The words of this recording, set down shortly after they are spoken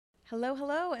Hello,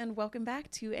 hello, and welcome back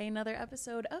to another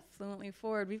episode of Fluently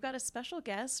Forward. We've got a special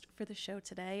guest for the show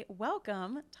today.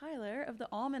 Welcome, Tyler of the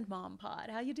Almond Mom Pod.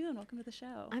 How you doing? Welcome to the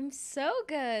show. I'm so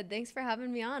good. Thanks for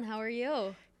having me on. How are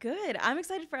you? Good. I'm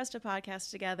excited for us to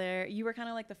podcast together. You were kind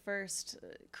of like the first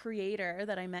creator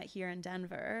that I met here in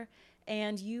Denver,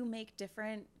 and you make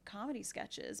different comedy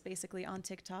sketches basically on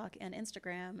TikTok and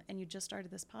Instagram, and you just started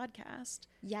this podcast.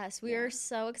 Yes, we are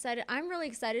so excited. I'm really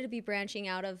excited to be branching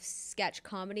out of sketch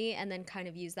comedy and then kind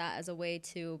of use that as a way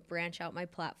to branch out my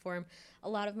platform. A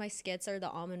lot of my skits are the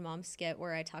Almond Mom skit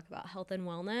where I talk about health and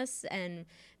wellness and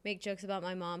make jokes about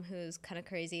my mom who's kind of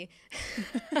crazy.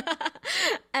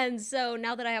 And so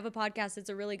now that I have a podcast, it's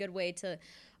a really good way to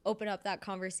open up that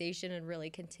conversation and really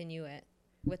continue it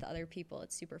with other people.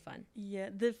 It's super fun. Yeah,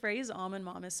 the phrase almond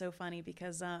mom is so funny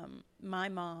because my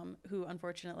mom, who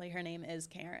unfortunately her name is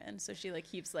Karen, so she like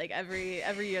keeps like every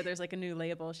year there's like a new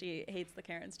label. She hates the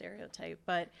Karen stereotype,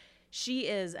 but she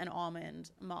is an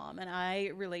almond mom, and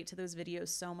I relate to those videos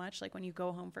so much. Like when you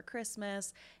go home for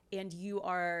Christmas and you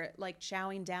are like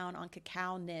chowing down on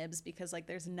cacao nibs because like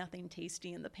there's nothing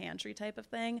tasty in the pantry type of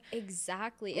thing.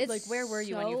 Exactly. It's like, where were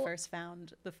you when you first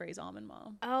found the phrase almond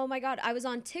mom? Oh my God. I was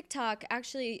on TikTok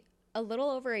actually a little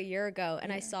over a year ago,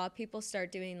 and I saw people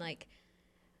start doing like,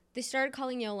 they started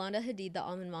calling Yolanda Hadid the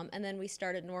almond mom, and then we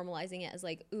started normalizing it as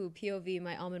like, ooh, POV,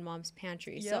 my almond mom's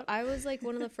pantry. Yep. So I was like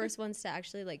one of the first ones to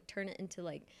actually like turn it into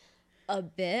like a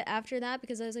bit after that,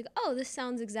 because I was like, oh, this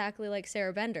sounds exactly like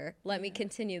Sarah Bender. Let me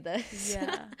continue this.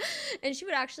 Yeah. And she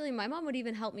would actually, my mom would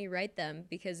even help me write them,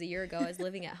 because a year ago I was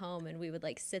living at home and we would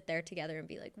like sit there together and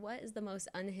be like, what is the most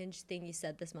unhinged thing you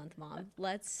said this month, Mom?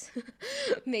 Let's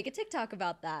make a TikTok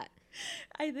about that.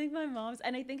 I think my mom's,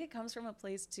 and I think it comes from a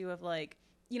place too of like,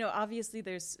 you know, obviously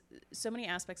there's so many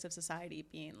aspects of society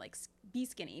being like, be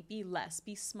skinny, be less,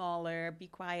 be smaller, be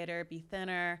quieter, be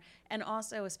thinner. And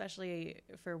also, especially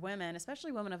for women,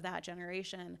 especially women of that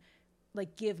generation,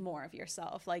 like give more of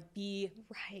yourself, like be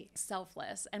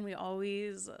selfless. And we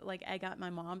always like egg out my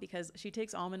mom because she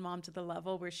takes almond mom to the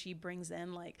level where she brings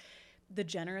in like the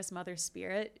generous mother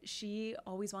spirit. She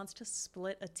always wants to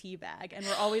split a tea bag, and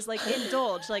we're always like,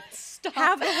 indulge, like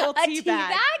have the whole tea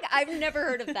bag. I've never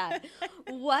heard of that.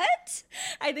 What?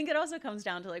 I think it also comes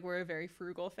down to like, we're a very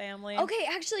frugal family. Okay,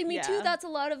 actually me too. That's a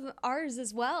lot of ours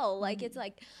as well. Like it's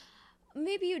like,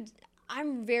 maybe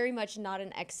I'm very much not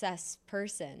an excess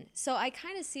person, so I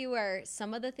kind of see where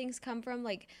some of the things come from.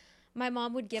 Like my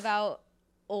mom would give out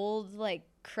old like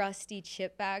crusty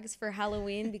chip bags for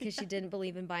Halloween because she didn't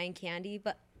believe in buying candy,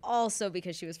 but also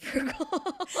because she was frugal.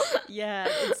 Yeah,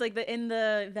 it's like in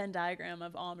the Venn diagram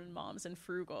of almond moms and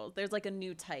frugal, there's like a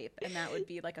new type, and that would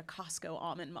be like a Costco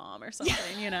almond mom or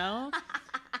something, you know?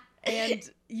 And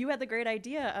you had the great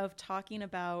idea of talking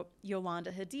about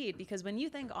Yolanda Hadid, because when you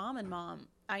think almond mom,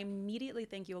 I immediately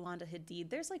think Yolanda Hadid.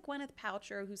 There's like Gwyneth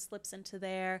Paltrow who slips into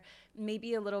there,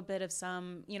 maybe a little bit of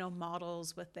some, you know,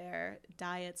 models with their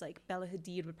diets, like Bella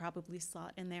Hadid would probably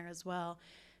slot in there as well.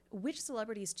 Which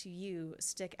celebrities to you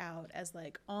stick out as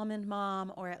like almond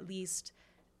mom, or at least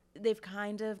they've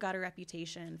kind of got a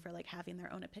reputation for like having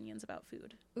their own opinions about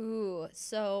food? Ooh,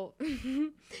 so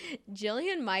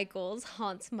Jillian Michaels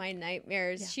haunts my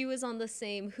nightmares. Yeah. She was on the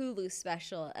same Hulu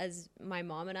special as my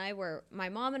mom and I, where my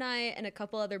mom and I and a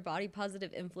couple other body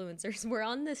positive influencers were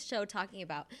on this show talking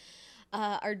about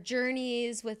our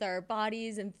journeys with our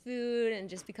bodies and food, and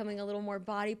just becoming a little more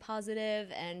body positive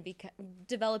and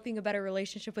developing a better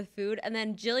relationship with food. And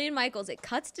then Jillian Michaels, it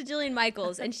cuts to Jillian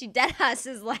Michaels, and she deadass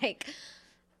is like,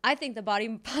 I think the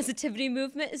body positivity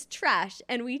movement is trash,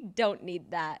 and we don't need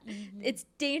that. Mm-hmm. It's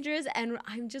dangerous. And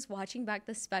I'm just watching back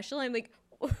the special. I'm like,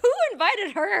 who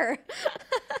invited her?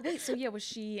 Wait, so yeah, was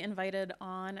she invited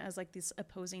on as like this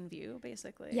opposing view,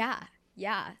 basically? Yeah.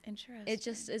 Interesting. It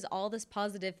just is all this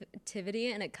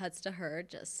positivity, and it cuts to her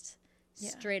just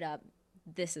straight up,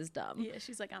 this is dumb. Yeah,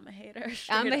 she's like, I'm a hater.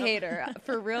 I'm a hater.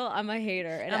 For real, I'm a hater.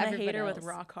 And I'm a hater with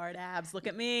rock hard abs. Look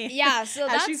at me. Yeah, so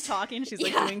as she's talking, she's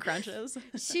like doing crunches.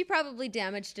 She probably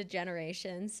damaged a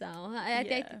generation. So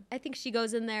I think she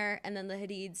goes in there, and then the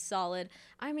Hadid's solid.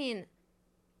 I mean,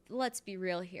 let's be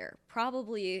real here.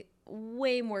 Probably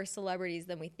way more celebrities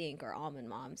than we think are almond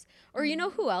moms. Or you know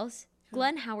who else?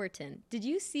 Glenn Howerton. Did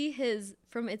you see his,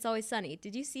 from It's Always Sunny,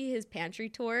 did you see his pantry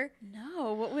tour?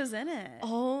 No, what was in it?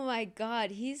 Oh my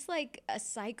God. He's like a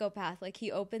psychopath. Like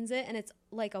he opens it and it's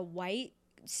like a white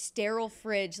sterile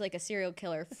fridge, like a serial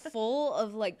killer, full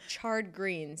of like charred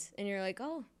greens. And you're like,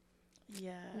 oh,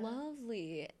 Yeah.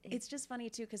 Lovely. It's just funny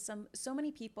too, because so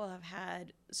many people have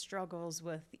had struggles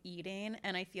with eating,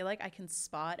 and I feel like I can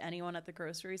spot anyone at the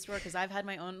grocery store because I've had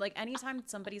my own. Like anytime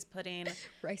somebody's putting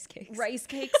rice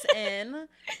cakes in,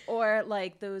 or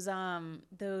like those oh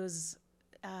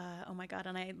my God,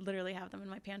 and I literally have them in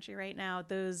my pantry right now.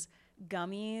 Those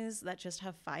gummies that just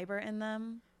have fiber in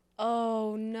them.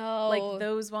 Oh no. Like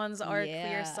those ones are a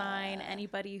clear sign.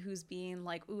 Anybody who's being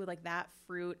like, ooh, like that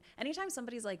fruit. Anytime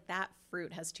somebody's like, that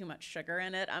fruit has too much sugar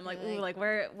in it, I'm like, ooh, like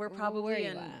we're probably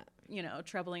in,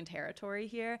 troubling territory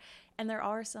here. And there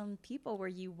are some people where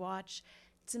you watch,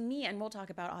 to me, and we'll talk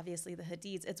about obviously the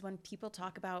Hadids, it's when people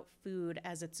talk about food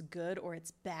as it's good or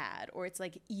it's bad or it's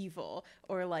like evil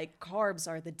or like carbs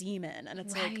are the demon. And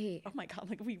it's like, oh my God,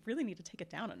 like we really need to take it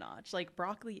down a notch. Like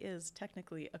broccoli is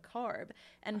technically a carb.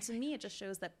 And to me, it just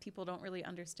shows that people don't really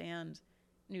understand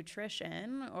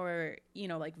nutrition or,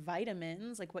 like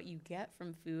vitamins, like what you get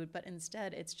from food. But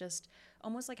instead, it's just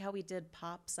almost like how we did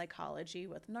pop psychology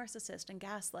with Narcissist and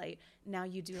Gaslight. Now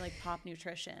you do like pop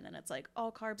nutrition, and it's like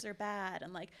all carbs are bad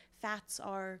and like fats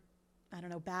are, I don't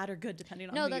know, bad or good depending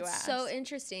on who you ask. No, that's so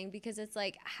interesting because it's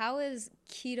like, how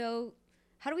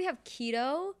do we have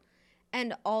keto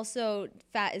and also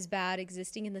fat is bad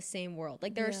existing in the same world?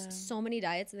 Like there are so many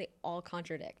diets and they all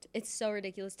contradict. It's so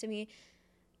ridiculous to me.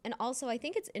 And also, I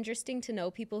think it's interesting to know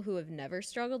people who have never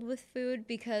struggled with food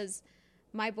because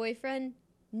my boyfriend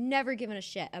never given a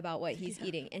shit about what he's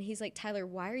eating. And he's like, Tyler,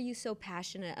 why are you so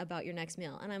passionate about your next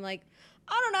meal? And I'm like,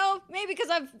 I don't know. Maybe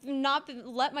because I've not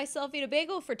let myself eat a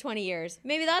bagel for 20 years.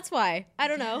 Maybe that's why. I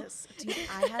don't know. Dude,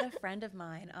 I had a friend of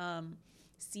mine,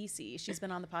 Cece. She's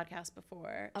been on the podcast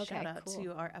before. Okay, shout out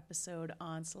to our episode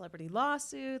on celebrity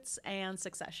lawsuits and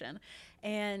Succession.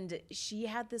 And she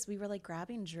had this, we were like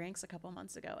grabbing drinks a couple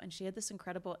months ago, and she had this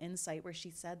incredible insight where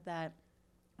she said that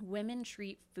women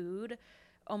treat food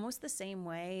almost the same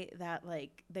way that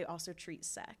like they also treat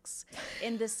sex,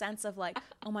 in the sense of like,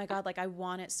 oh my God, like I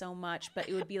want it so much, but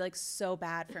it would be like so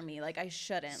bad for me. Like I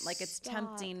shouldn't, like it's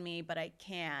tempting me, but I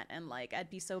can't. And like, I'd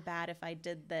be so bad if I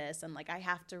did this. And like, I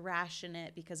have to ration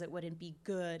it because it wouldn't be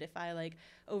good if I like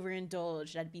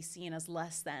overindulged. I'd be seen as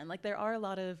less than. Like there are a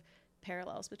lot of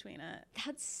parallels between it.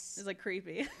 It's like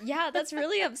creepy. Yeah, that's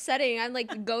really upsetting. I'm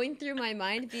like going through my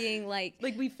mind being like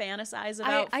we fantasize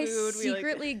about food. I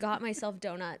secretly got myself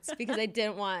donuts because I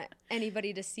didn't want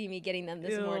anybody to see me getting them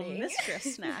this morning.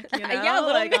 Mistress snack, yeah,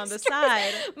 like on the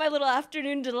side. My little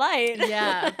afternoon delight.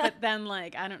 Yeah, but then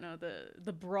like, I don't know,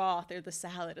 the broth or the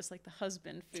salad is like the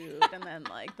husband food, and then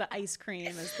like the ice cream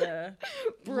is the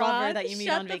lover that you meet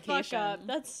on vacation. Fuck up.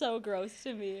 That's so gross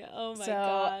to me. Oh my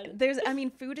God.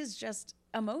 Food is just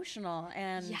emotional,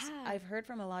 and I've heard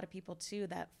from a lot of people too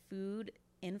that food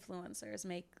influencers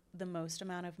make the most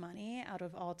amount of money out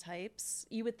of all types.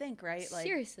 You would think, right? Like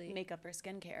seriously, makeup or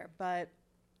skincare, but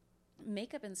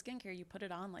makeup and skincare, you put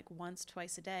it on like once,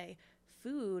 twice a day.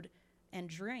 Food and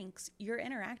drinks, you're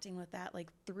interacting with that like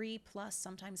 3+,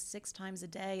 sometimes 6 times a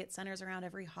day. It centers around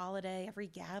every holiday, every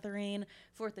gathering,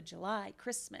 4th of July,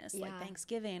 Christmas, like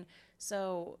Thanksgiving.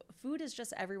 So food is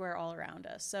just everywhere all around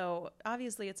us. So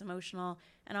obviously it's emotional,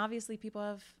 and obviously people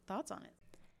have thoughts on it.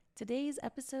 Today's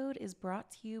episode is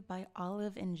brought to you by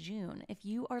Olive & June. If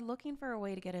you are looking for a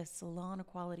way to get a salon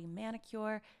quality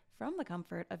manicure from the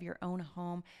comfort of your own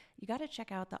home, you got to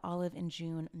check out the Olive &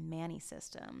 June Mani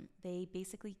System. They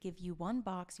basically give you one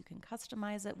box. You can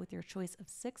customize it with your choice of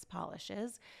 6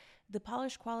 polishes. The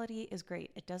polish quality is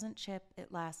great. It doesn't chip.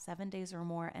 It lasts 7 days or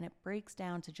more, and it breaks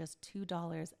down to just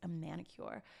 $2 a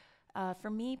manicure. For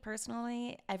me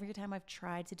personally, every time I've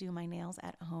tried to do my nails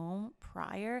at home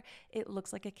prior, it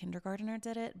looks like a kindergartner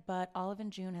did it, but Olive &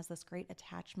 June has this great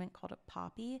attachment called a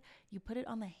poppy. You put it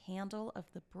on the handle of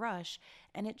the brush,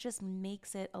 and it just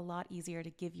makes it a lot easier to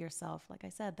give yourself, like I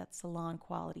said, that salon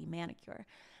quality manicure.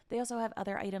 They also have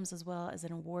other items as well as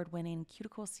an award-winning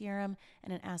cuticle serum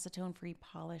and an acetone-free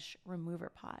polish remover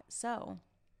pot. So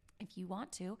if you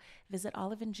want to, visit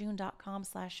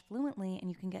oliveandjune.com/fluently, and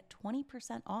you can get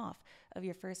 20% off of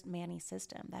your first Mani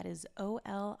system. That is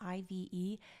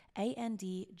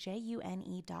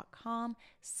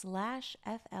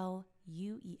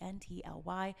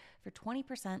oliveandjune.com/FLUENTLY for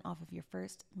 20% off of your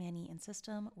first Mani and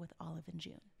system with Olive &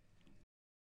 June.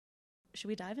 Should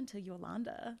we dive into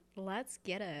Yolanda? Let's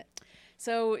get it.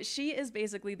 So she is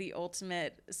basically the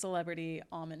ultimate celebrity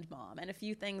almond mom, and a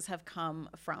few things have come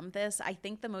from this. I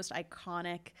think the most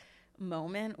iconic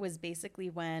moment was basically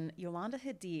when Yolanda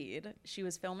Hadid, she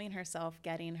was filming herself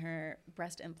getting her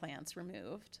breast implants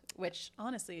removed, which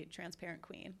honestly, transparent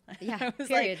queen. Yeah, I was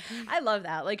period. Like, I love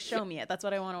that. Like, show me it. That's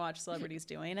what I want to watch celebrities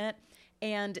doing it.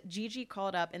 And Gigi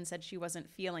called up and said she wasn't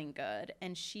feeling good.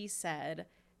 And she said,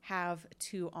 have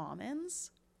 2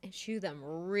 almonds. And chew them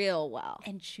real well.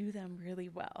 And chew them really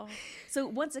well. So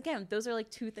once again, those are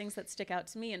like 2 things that stick out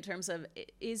to me in terms of,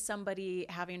 is somebody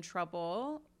having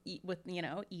trouble with,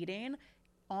 eating?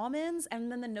 Almonds,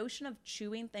 and then the notion of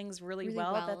chewing things really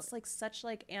well, that's like such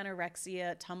like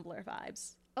anorexia Tumblr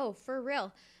vibes. Oh, for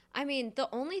real. I mean, the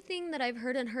only thing that I've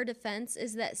heard in her defense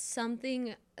is that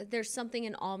there's something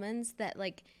in almonds that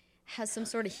like has some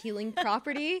sort of healing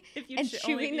property and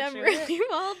chewing them really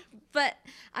well. But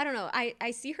I don't know.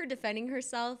 I see her defending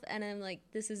herself and I'm like,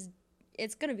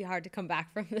 it's going to be hard to come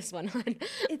back from this one on.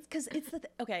 It's because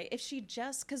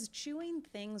because chewing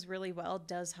things really well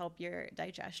does help your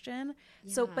digestion.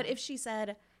 Yeah. So, but if she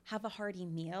said, have a hearty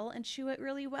meal and chew it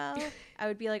really well, I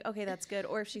would be like, okay, that's good.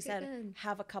 Or if she said,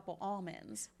 have a couple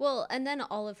almonds. Well, and then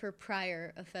all of her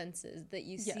prior offenses that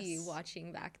you see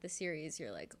watching back the series,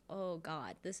 you're like, oh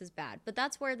God, this is bad. But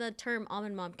that's where the term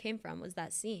almond mom came from, was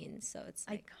that scene. So it's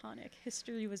like, iconic.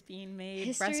 History was being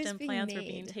made. Breast implants were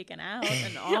being taken out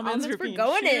and almonds were being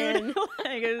going in.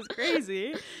 Like, it was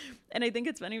crazy. And I think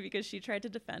it's funny because she tried to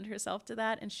defend herself to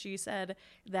that. And she said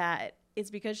that it's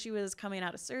because she was coming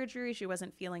out of surgery. She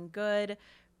wasn't feeling good.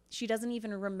 She doesn't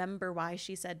even remember why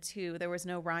she said 2. There was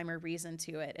no rhyme or reason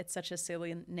to it. It's such a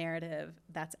silly narrative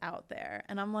that's out there.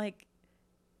 And I'm like,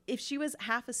 if she was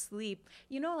half asleep,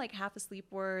 like half asleep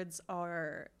words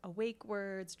are awake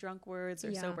words, drunk words,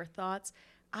 or sober thoughts.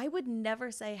 I would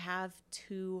never say have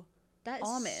 2 That's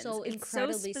almonds. So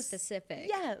incredibly specific.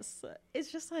 Yes. It's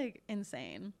just like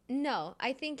insane. No,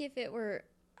 I think if it were,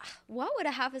 what would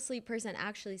a half asleep person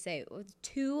actually say? With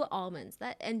 2 almonds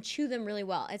and chew them really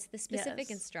well. It's the specific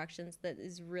instructions that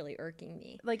is really irking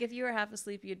me. Like if you were half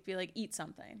asleep, you'd be like, eat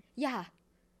something. Yeah.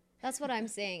 That's what I'm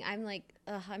saying. I'm like,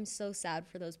 I'm so sad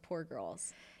for those poor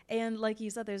girls. And like you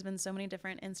said, there's been so many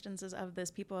different instances of this.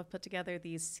 People have put together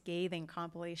these scathing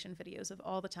compilation videos of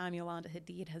all the time Yolanda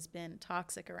Hadid has been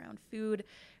toxic around food.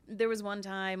 There was one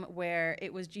time where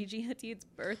it was Gigi Hadid's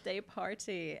birthday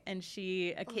party and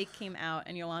a cake came out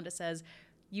and Yolanda says,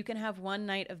 you can have one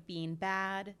night of being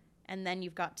bad and then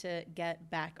you've got to get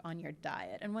back on your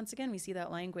diet. And once again, we see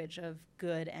that language of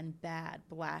good and bad,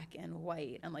 black and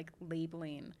white, and like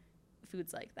labeling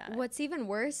foods like that. What's even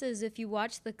worse is if you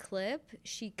watch the clip,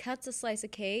 she cuts a slice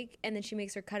of cake and then she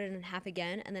makes her cut it in half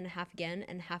again and then half again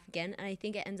and half again. And I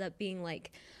think it ends up being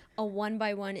like a 1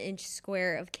 by 1 inch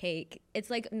square of cake. It's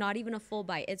like not even a full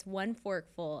bite. It's 1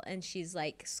 forkful. And she's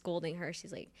like scolding her.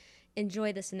 She's like,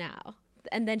 enjoy this now.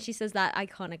 And then she says that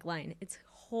iconic line. It's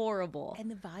horrible.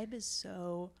 And the vibe is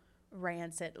so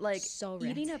rancid. Like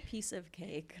eating a piece of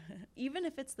cake, even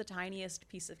if it's the tiniest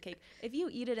piece of cake, if you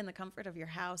eat it in the comfort of your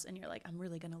house and you're like, I'm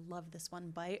really gonna love this one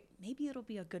bite, maybe it'll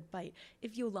be a good bite.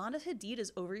 If Yolanda Hadid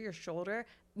is over your shoulder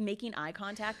making eye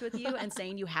contact with you and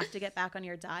saying you have to get back on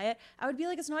your diet, I would be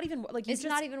like, it's not even like it's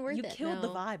not even worth it. You killed the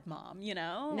vibe, mom.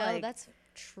 No, like, that's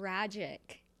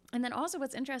tragic. And then also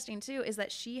what's interesting too is that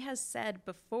she has said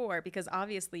before, because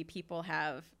obviously people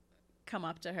have come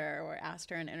up to her or asked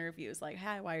her in interviews like,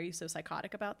 hey, why are you so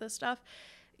psychotic about this stuff?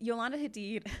 Yolanda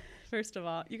Hadid, first of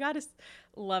all, you gotta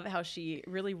love how she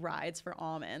really rides for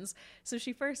almonds. So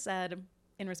she first said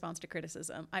in response to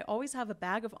criticism, I always have a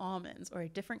bag of almonds or a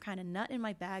different kind of nut in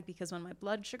my bag because when my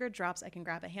blood sugar drops, I can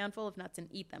grab a handful of nuts and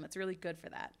eat them. It's really good for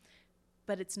that.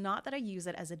 But it's not that I use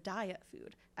it as a diet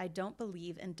food. I don't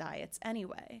believe in diets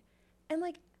anyway. And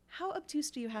like, how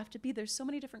obtuse do you have to be? There's so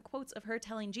many different quotes of her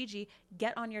telling Gigi,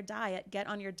 get on your diet, get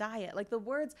on your diet. Like the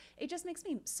words, it just makes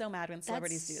me so mad when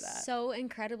celebrities do that. So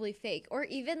incredibly fake. Or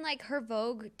even like her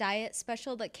Vogue diet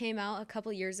special that came out a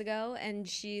couple years ago and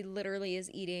she literally is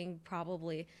eating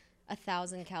probably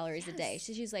 1,000 calories a day.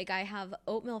 So she's like, I have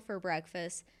oatmeal for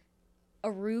breakfast,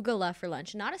 arugula for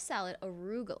lunch, not a salad,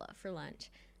 arugula for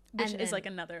lunch. Which is like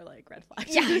another like red flag.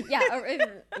 Yeah,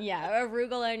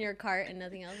 arugula in your cart and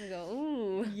nothing else. I go,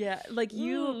 ooh. Yeah, like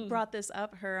you brought this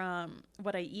up, her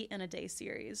What I Eat in a Day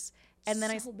series. And then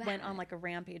I went on like a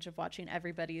rampage of watching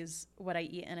everybody's What I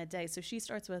Eat in a Day. So she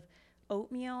starts with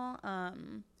oatmeal.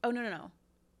 No.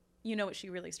 You know what she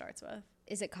really starts with.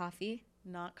 Is it coffee?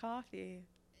 Not coffee.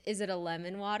 Is it a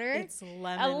lemon water? It's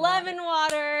lemon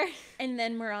water. And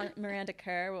then Miranda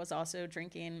Kerr was also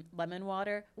drinking lemon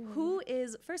water. Ooh. Who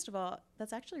is, first of all,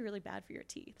 that's actually really bad for your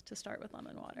teeth to start with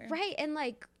lemon water. Right. And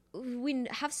like, we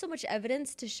have so much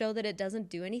evidence to show that it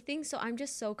doesn't do anything. So I'm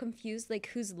just so confused,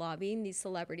 like who's lobbying these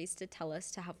celebrities to tell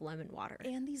us to have lemon water.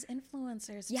 And these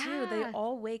influencers too. They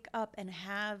all wake up and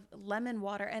have lemon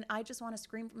water. And I just want to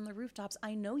scream from the rooftops,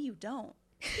 I know you don't.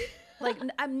 Like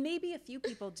maybe a few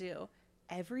people do.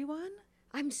 Everyone?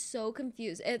 I'm so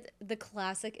confused. The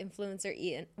classic influencer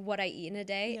eat what I eat in a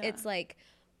day. Yeah. It's like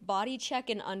body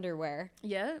check and underwear.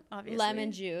 Yeah, obviously.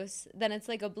 Lemon juice. Then it's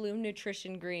like a Bloom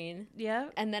Nutrition Green. Yeah.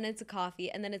 And then it's a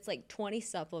coffee. And then it's like 20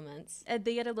 supplements. And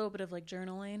they get a little bit of like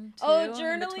journaling too. Oh,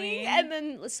 journaling. And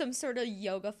then some sort of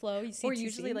yoga flow. You see or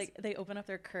usually scenes. Like they open up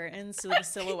their curtains so the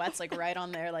silhouette's like right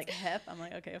on their like hip. I'm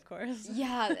like, okay, of course.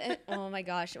 Yeah. Oh my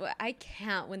gosh. I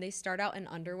can't when they start out in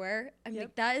underwear. I'm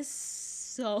like, that is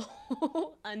so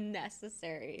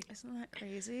unnecessary. Isn't that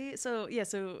crazy? So yeah,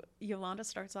 so Yolanda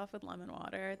starts off with lemon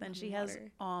water, then she has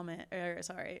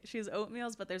she has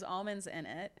oatmeals, but there's almonds in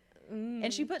it.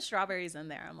 And she put strawberries in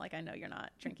there. I'm like, I know you're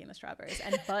not drinking the strawberries.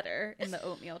 And butter in the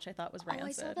oatmeal, which I thought was rancid. Oh,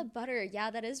 I saw the butter. Yeah,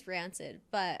 that is rancid.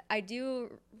 But I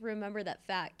do remember that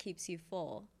fat keeps you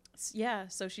full. Yeah,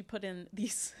 so she put in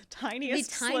these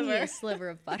tiniest sliver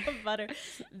of butter.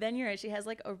 Then you're right, she has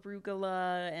like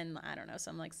arugula and I don't know,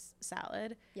 some like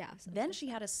salad. Yeah. Then she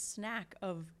had a snack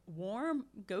of warm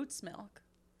goat's milk.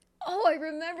 Oh, I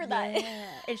remember that. Yeah.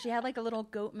 And she had like a little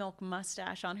goat milk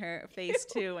mustache on her face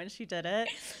too when she did it.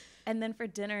 And then for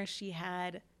dinner she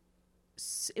had,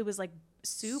 it was like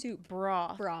soup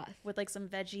broth with like some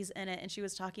veggies in it. And she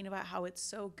was talking about how it's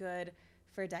so good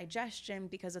for digestion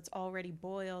because it's already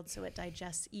boiled, so it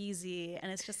digests easy.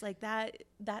 And it's just like that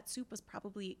soup was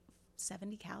probably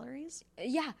 70 calories.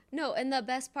 Yeah, no, and the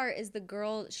best part is the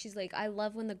girl, she's like, I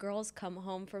love when the girls come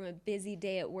home from a busy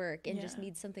day at work and just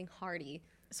need something hearty.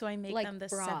 So I make them the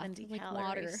broth, 70 calorie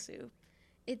water. Soup.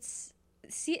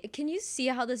 Can you see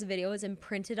how this video is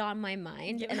imprinted on my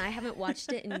mind? And I haven't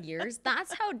watched it in years.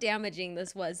 That's how damaging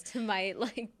this was to my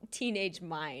like teenage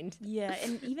mind. Yeah,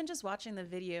 and even just watching the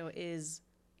video is,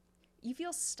 you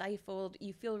feel stifled,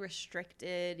 you feel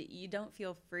restricted, you don't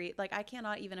feel free. Like I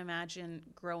cannot even imagine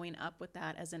growing up with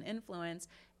that as an influence.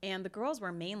 And the girls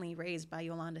were mainly raised by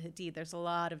Yolanda Hadid. There's a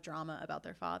lot of drama about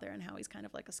their father and how he's kind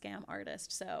of like a scam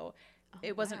artist. So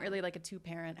it wasn't really like a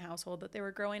 2-parent household that they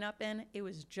were growing up in. It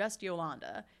was just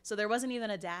Yolanda. So there wasn't even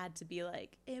a dad to be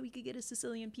like, hey, we could get a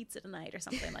Sicilian pizza tonight or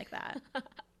something like that.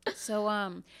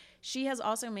 So she has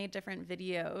also made different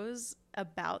videos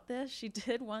about this. She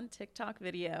did one TikTok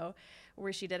video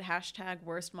where she did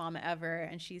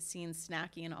 #worstmomever, and she's seen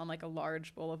snacking on like a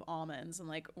large bowl of almonds and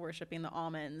like worshiping the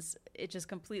almonds. It just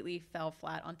completely fell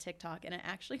flat on TikTok, and it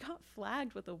actually got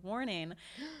flagged with a warning.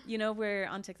 You know, where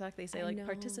on TikTok they say like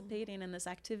participating in this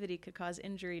activity could cause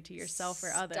injury to yourself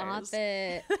or others. Stop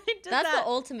it. That's the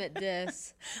ultimate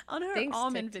diss. On her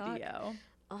almond video.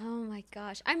 Oh my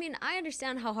gosh. I mean, I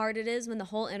understand how hard it is when the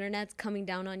whole internet's coming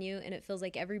down on you and it feels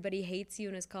like everybody hates you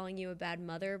and is calling you a bad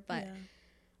mother, but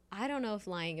I don't know if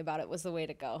lying about it was the way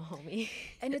to go, homie.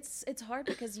 And it's hard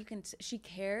because she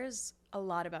cares a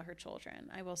lot about her children.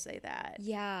 I will say that.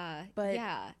 Yeah. But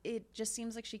it just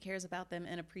seems like she cares about them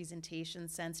in a presentation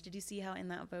sense. Did you see how in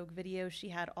that Vogue video she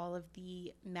had all of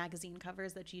the magazine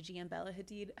covers that Gigi and Bella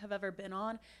Hadid have ever been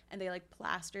on, and they like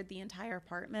plastered the entire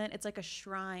apartment? It's like a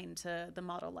shrine to the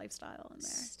model lifestyle in there.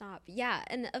 Stop. Yeah.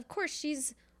 And of course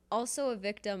she's also a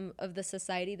victim of the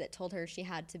society that told her she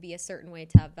had to be a certain way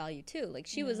to have value too. Like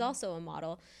she was also a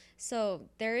model. So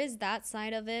there is that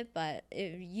side of it, but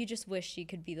you just wish she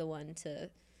could be the one to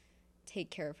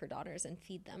take care of her daughters and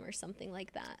feed them or something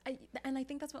like that. And I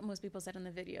think that's what most people said in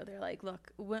the video. They're like,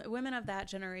 look, women of that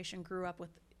generation grew up with,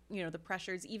 you know, the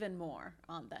pressures even more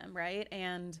on them, right?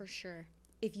 And for sure,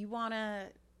 if you want to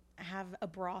have a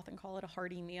broth and call it a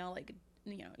hearty meal, like,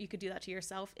 you know, you could do that to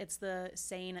yourself. It's the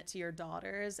saying it to your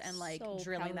daughters and like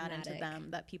drilling that into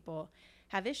them that people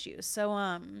have issues.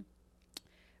 So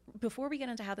before we get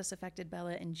into how this affected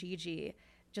Bella and Gigi,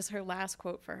 just her last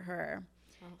quote for her.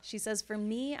 She says, for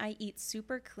me, I eat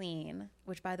super clean,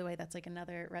 which, by the way, that's like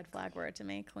another red flag word to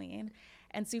me, clean,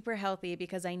 and super healthy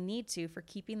because I need to for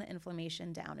keeping the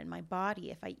inflammation down in my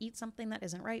body. If I eat something that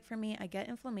isn't right for me, I get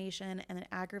inflammation and it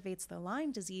aggravates the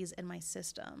Lyme disease in my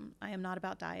system. I am not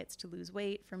about diets to lose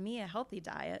weight. For me, a healthy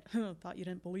diet, thought you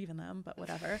didn't believe in them, but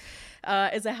whatever,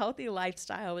 is a healthy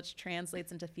lifestyle, which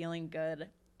translates into feeling good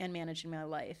and managing my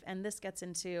life. And this gets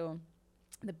into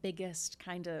the biggest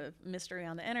kind of mystery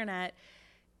on the internet.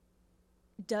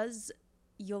 Does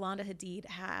Yolanda Hadid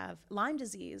have Lyme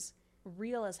disease?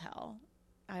 Real as hell.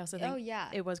 I also think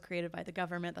it was created by the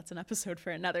government. That's an episode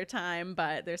for another time,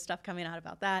 but there's stuff coming out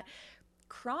about that.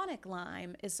 Chronic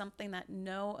Lyme is something that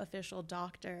no official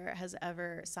doctor has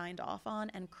ever signed off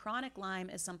on, and chronic Lyme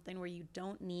is something where you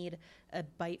don't need a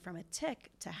bite from a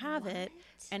tick to have it,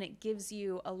 and it gives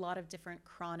you a lot of different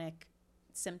chronic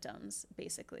symptoms,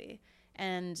 basically.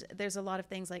 And there's a lot of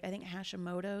things like, I think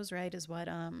Hashimoto's, right, is what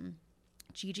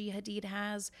Gigi Hadid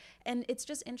has. And it's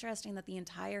just interesting that the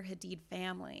entire Hadid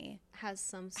family has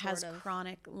some sort of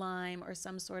chronic Lyme or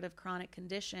some sort of chronic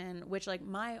condition, which like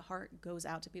my heart goes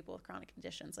out to people with chronic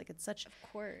conditions. Like it's such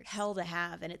hell to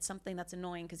have. And it's something that's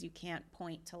annoying because you can't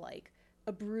point to like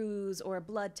a bruise or a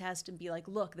blood test and be like,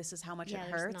 look, this is how much it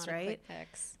hurts, right? A quick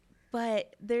fix.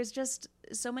 But there's just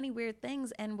so many weird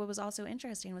things. And what was also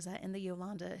interesting was that in the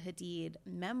Yolanda Hadid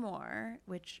memoir,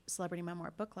 which Celebrity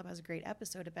Memoir Book Club has a great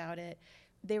episode about it,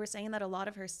 they were saying that a lot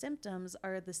of her symptoms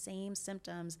are the same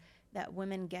symptoms that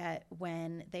women get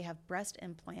when they have breast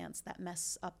implants that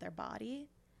mess up their body.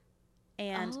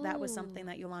 And that was something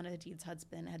that Yolanda Hadid's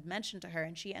husband had mentioned to her,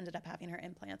 and she ended up having her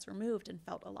implants removed and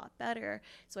felt a lot better.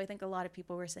 So I think a lot of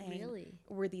people were saying,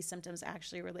 were these symptoms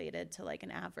actually related to like an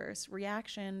adverse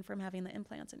reaction from having the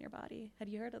implants in your body? Had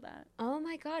you heard of that? Oh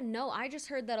my God, no. I just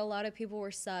heard that a lot of people were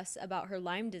sus about her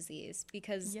Lyme disease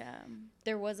because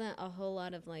there wasn't a whole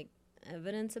lot of like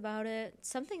evidence about it.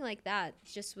 Something like that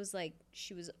just was like,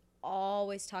 she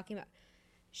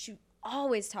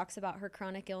always talks about her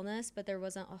chronic illness, but there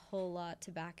wasn't a whole lot to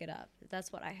back it up.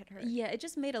 That's what I had heard. Yeah, it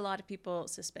just made a lot of people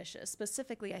suspicious.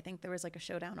 Specifically, I think there was like a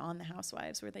showdown on The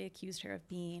Housewives where they accused her of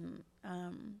being,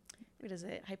 what is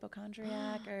it,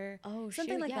 hypochondriac or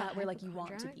something like that, where like you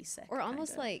want to be sick. Or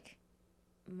almost like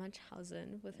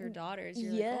Munchausen with her daughters.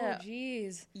 You're like, oh,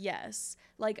 geez. Yes.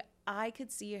 Like, I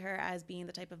could see her as being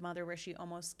the type of mother where she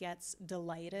almost gets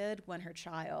delighted when her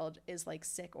child is like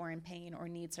sick or in pain or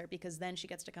needs her, because then she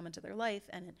gets to come into their life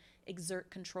and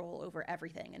exert control over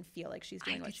everything and feel like she's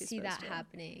doing what she's supposed to. I could see that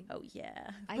happening. Oh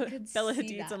yeah. I could Bella see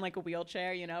Hadid's that. in like a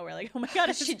wheelchair, you know, we're like, oh my God,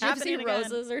 it's she happening Gypsy again.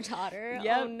 Rosa's her daughter.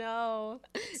 Yep. Oh no.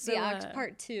 So, the act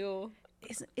part 2.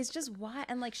 It's just why,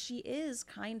 and like she is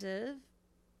kind of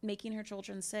making her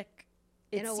children sick.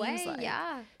 In a way,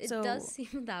 yeah. It does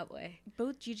seem that way.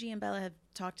 Both Gigi and Bella have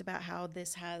talked about how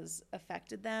this has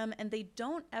affected them, and they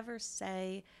don't ever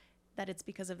say that it's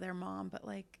because of their mom, but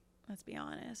like, let's be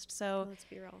honest. So let's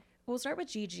be real. We'll start with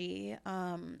Gigi.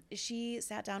 She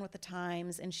sat down with the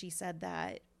Times and she said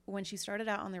that when she started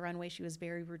out on the runway, she was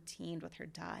very routine with her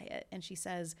diet. And she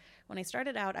says, when I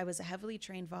started out, I was a heavily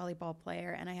trained volleyball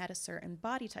player and I had a certain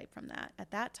body type from that.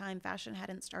 At that time, fashion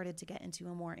hadn't started to get into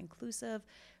a more inclusive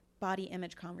body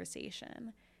image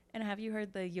conversation. And have you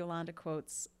heard the Yolanda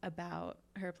quotes about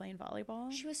her playing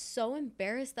volleyball? She was so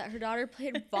embarrassed that her daughter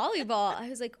played volleyball. I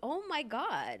was like, oh my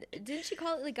God. Didn't she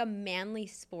call it like a manly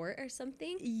sport or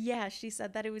something? Yeah, she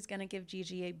said that it was going to give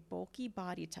Gigi a bulky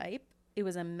body type. It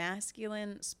was a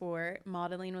masculine sport.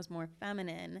 Modeling was more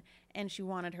feminine. And she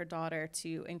wanted her daughter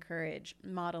to encourage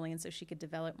modeling so she could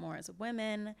develop more as a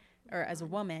woman.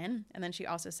 And then she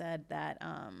also said that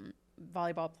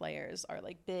volleyball players are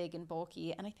like big and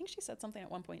bulky, and I think she said something at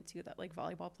one point too that like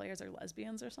volleyball players are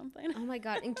lesbians or something. Oh my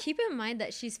God. And keep in mind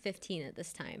that she's 15 at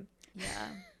this time. Yeah.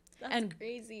 That's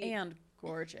crazy. And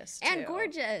gorgeous too. And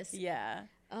gorgeous. Yeah.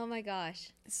 Oh my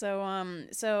gosh.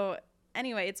 So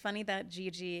anyway, it's funny that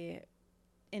Gigi,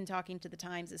 in talking to the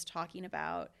Times, is talking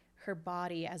about her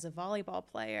body as a volleyball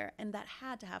player, and that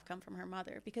had to have come from her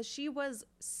mother because she was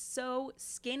so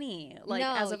skinny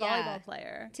as a volleyball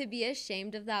player. To be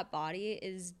ashamed of that body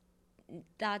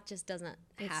that just doesn't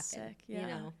happen. Sick, yeah. You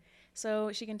know.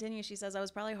 So she continues, she says, I was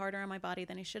probably harder on my body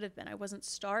than I should have been. I wasn't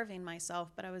starving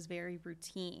myself, but I was very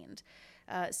routined.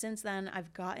 Since then,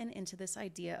 I've gotten into this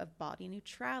idea of body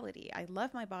neutrality. I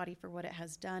love my body for what it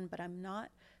has done, but I'm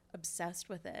not obsessed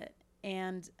with it.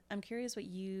 And I'm curious what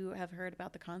you have heard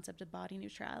about the concept of body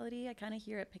neutrality. I kind of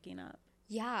hear it picking up.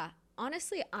 Yeah.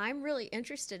 Honestly, I'm really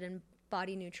interested in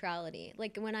body neutrality.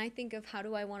 Like when I think of how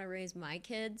do I want to raise my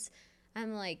kids,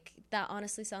 I'm like, that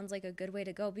honestly sounds like a good way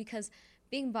to go, because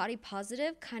being body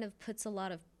positive kind of puts a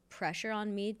lot of pressure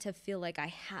on me to feel like I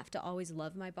have to always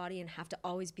love my body and have to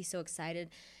always be so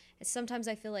excited. Sometimes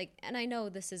I feel like, and I know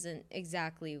this isn't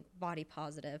exactly body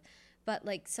positive, but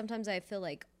like sometimes I feel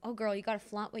like, oh girl, you got to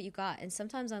flaunt what you got. And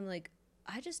sometimes I'm like,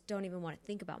 I just don't even want to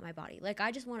think about my body. Like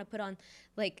I just want to put on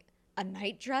like a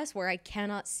night dress where I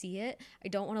cannot see it. I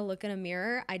don't want to look in a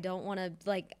mirror. I don't want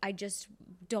to I just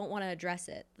don't want to address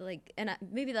it. Like, and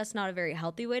maybe that's not a very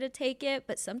healthy way to take it,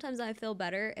 but sometimes I feel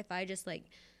better if I just like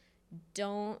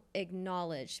don't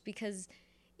acknowledge, because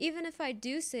even if I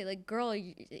do say like, girl,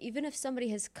 even if somebody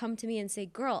has come to me and say,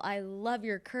 girl, I love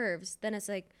your curves, then it's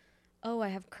like, oh, I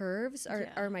have curves?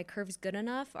 Are my curves good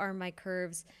enough? Are my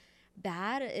curves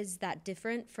bad? Is that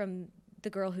different from the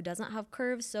girl who doesn't have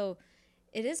curves? So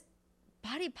it is,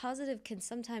 body positive can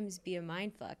sometimes be a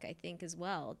mindfuck, I think, as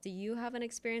well. Do you have an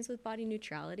experience with body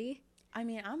neutrality? I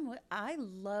mean, I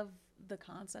love the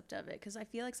concept of it, because I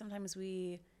feel like sometimes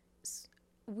we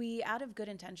we, out of good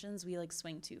intentions, we like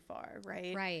swing too far,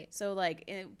 right? Right. So like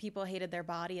people hated their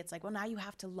body. It's like, well, now you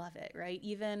have to love it, right?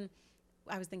 Even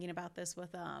I was thinking about this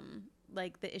with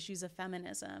like the issues of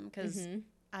feminism, because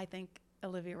I think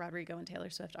Olivia Rodrigo and Taylor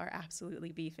Swift are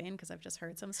absolutely beefing, because I've just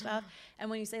heard some stuff. And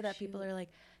when you say that, people are like,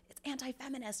 it's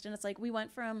anti-feminist. And it's like, we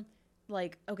went from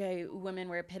like, okay, women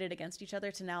were pitted against each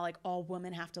other to now like all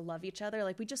women have to love each other.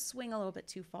 Like we just swing a little bit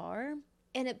too far.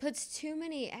 And it puts too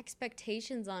many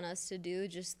expectations on us to do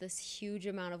just this huge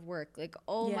amount of work. Like,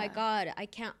 oh my God, I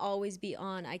can't always be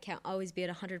on. I can't always be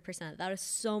at 100%. That is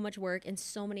so much work and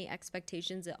so many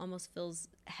expectations. It almost feels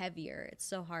heavier. It's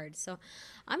so hard. So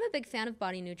I'm a big fan of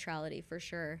body neutrality for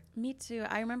sure. Me too.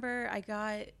 I remember I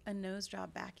got a nose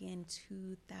job back in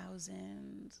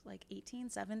 2018,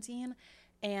 17.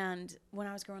 And when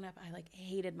I was growing up, I like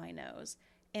hated my nose.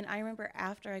 And I remember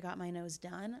after I got my nose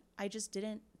done, I just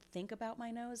didn't think about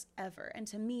my nose ever. And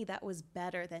to me, that was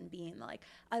better than being like,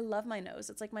 I love my nose.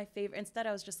 It's like my favorite. Instead,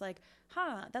 I was just like,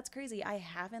 that's crazy. I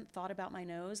haven't thought about my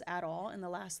nose at all in the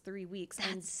last 3 weeks.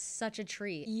 That's such a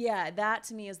treat. Yeah, that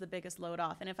to me is the biggest load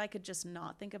off. And if I could just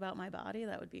not think about my body,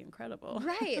 that would be incredible.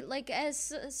 Right. Like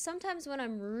as sometimes when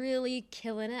I'm really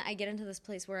killing it, I get into this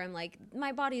place where I'm like,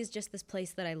 my body is just this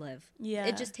place that I live. Yeah.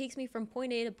 It just takes me from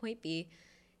point A to point B.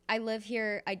 I live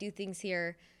here. I do things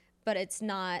here. But it's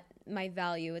not my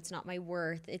value. It's not my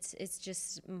worth. It's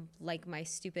just like my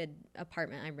stupid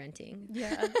apartment I'm renting.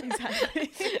 Yeah,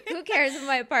 exactly. Who cares if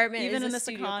my apartment even is in a this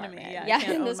economy? Apartment. Yeah, I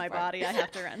can't own my body. I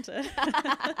have to rent it.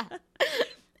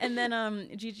 And then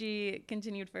Gigi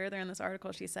continued further in this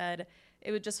article. She said,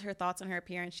 it was just her thoughts on her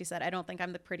appearance. She said, I don't think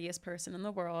I'm the prettiest person in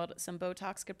the world. Some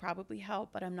Botox could probably help,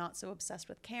 but I'm not so obsessed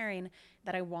with caring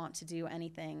that I want to do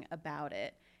anything about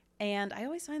it. And I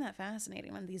always find that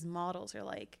fascinating when these models are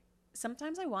like,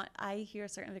 sometimes I hear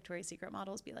certain Victoria's Secret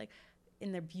models be like,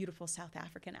 in their beautiful South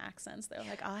African accents, they're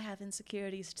like, I have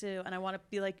insecurities too. And I want to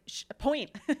be like,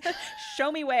 point,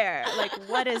 show me where, like,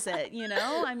 what is it? You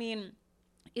know, I mean,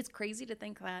 it's crazy to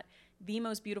think that the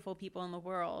most beautiful people in the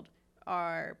world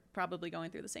are probably going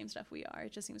through the same stuff we are.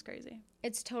 It just seems crazy.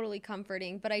 It's totally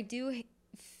comforting, but I do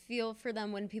feel for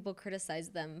them when people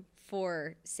criticize them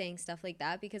for saying stuff like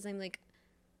that, because I'm like,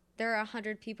 there are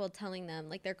 100 people telling them,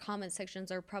 like, their comment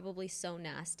sections are probably so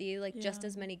nasty. Like, just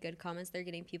as many good comments, they're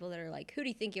getting people that are like, who do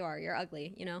you think you are? You're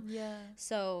ugly, you know? Yeah.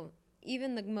 So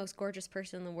even the most gorgeous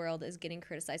person in the world is getting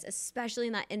criticized, especially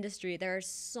in that industry. There are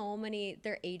so many,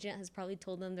 their agent has probably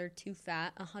told them they're too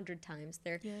fat 100 times.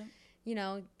 You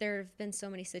know, there have been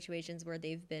so many situations where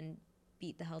they've been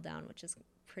beat the hell down, which is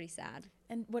pretty sad.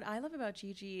 And what I love about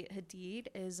Gigi Hadid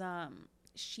is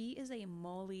she is a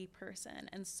moley person,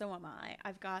 and so am I.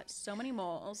 I've got so many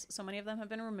moles. So many of them have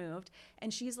been removed,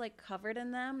 and she's like covered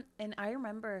in them. And I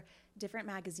remember different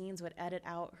magazines would edit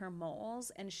out her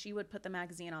moles, and she would put the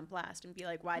magazine on blast and be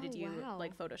like, why did you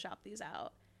like Photoshop these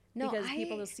out? No, because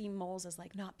people will see moles as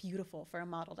like not beautiful for a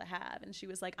model to have. And she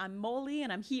was like, I'm moley and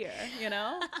I'm here, you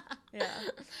know? Yeah.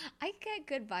 I get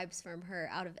good vibes from her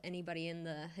out of anybody in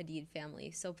the Hadid family.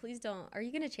 So please don't. Are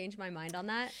you going to change my mind on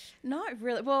that? Not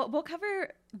really. Well, we'll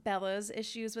cover Bella's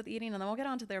issues with eating, and then we'll get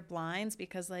onto their blinds,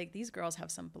 because like these girls have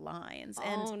some blinds.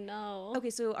 Oh, no.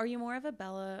 Okay, so are you more of a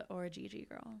Bella or a Gigi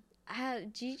girl?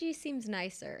 Gigi seems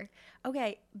nicer.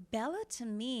 Okay, Bella to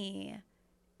me,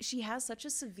 she has such a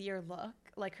severe look.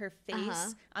 Like her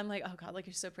face, I'm like, oh God, like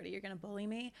you're so pretty, you're gonna bully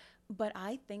me. But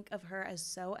I think of her as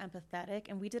so empathetic.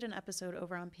 And we did an episode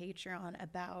over on Patreon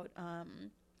about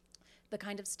the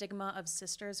kind of stigma of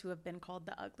sisters who have been called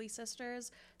the ugly sisters.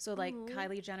 So like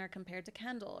Kylie Jenner compared to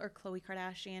Kendall, or Khloe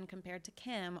Kardashian compared to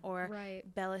Kim, or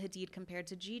Bella Hadid compared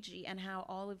to Gigi, and how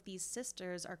all of these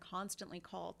sisters are constantly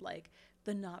called like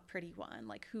the not pretty one,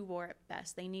 like who wore it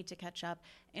best. They need to catch up.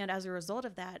 And as a result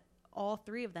of that, all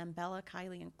three of them, Bella,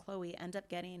 Kylie, and Khloe, end up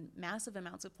getting massive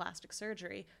amounts of plastic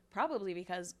surgery, probably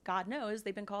because God knows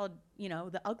they've been called, you know,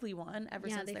 the ugly one ever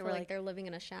since they were feel like they're living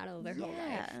in a shadow their whole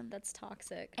life. That's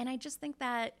toxic. And I just think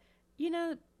that, you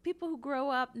know, people who grow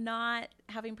up not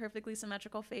having perfectly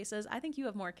symmetrical faces, I think you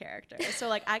have more character. So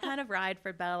like I kind of ride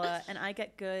for Bella, and I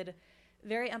get good,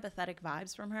 very empathetic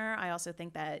vibes from her. I also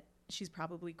think that she's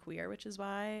probably queer, which is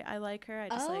why I like her. I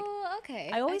just okay.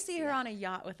 I always see her on a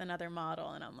yacht with another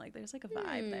model, and I'm like, there's like a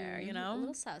vibe there, you know? A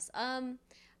little sus.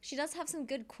 She does have some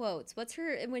good quotes. What's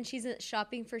her, when she's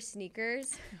shopping for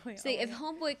sneakers? If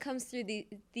Homeboy comes through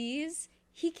these,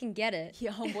 he can get it.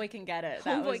 Homeboy can get it.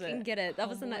 Homeboy can get it.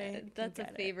 That's a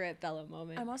favorite Bella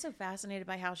moment. I'm also fascinated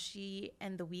by how she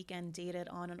and The Weeknd dated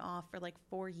on and off for like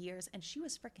 4 years, and she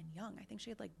was freaking young. I think she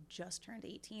had like just turned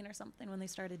 18 or something when they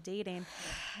started dating.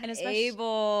 And especially the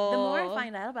more I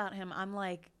find out about him, I'm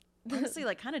like, honestly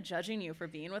like kind of judging you for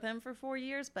being with him for 4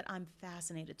 years, but I'm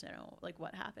fascinated to know like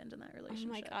what happened in that relationship.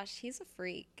 Oh my gosh, he's a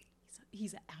freak.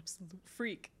 He's an absolute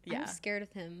freak. Yeah. I'm scared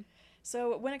of him.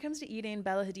 So when it comes to eating,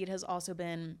 Bella Hadid has also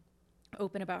been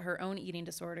open about her own eating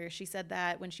disorder. She said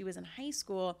that when she was in high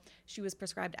school, she was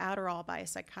prescribed Adderall by a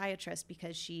psychiatrist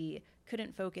because she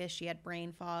couldn't focus. She had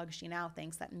brain fog. She now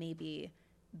thinks that maybe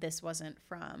this wasn't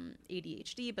from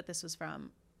ADHD, but this was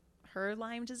from her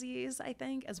Lyme disease, I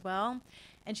think, as well.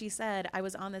 And she said, I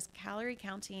was on this calorie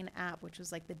counting app, which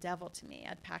was like the devil to me.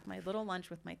 I'd packed my little lunch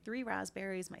with my 3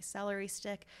 raspberries, my celery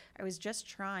stick. I was just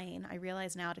trying. I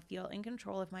realize now to feel in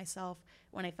control of myself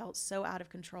when I felt so out of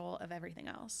control of everything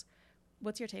else.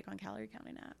 What's your take on calorie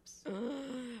counting apps?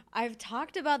 I've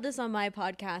talked about this on my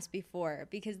podcast before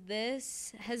because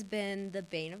this has been the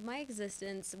bane of my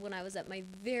existence. When I was at my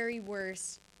very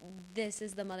worst, this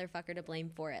is the motherfucker to blame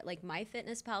for it. Like,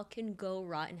 MyFitnessPal can go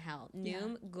rotten hell.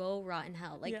 Noom, go rotten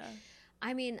hell. Like,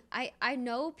 I mean, I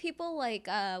know people like,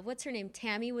 what's her name?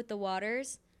 Tammy with the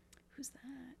waters. Who's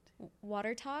that?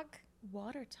 Water Talk?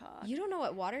 Water Talk. You don't know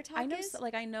what Water Talk is?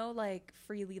 I know like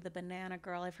Freely the Banana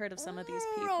Girl. I've heard of some of these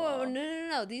people.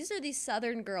 No. These are these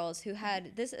Southern girls who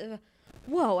had this.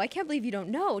 Whoa, I can't believe you don't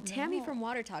know. Tammy from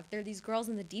Water Talk. They're these girls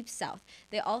in the deep south.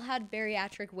 They all had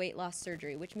bariatric weight loss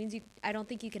surgery, which means I don't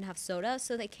think you can have soda.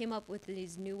 So they came up with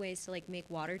these new ways to like make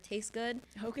water taste good.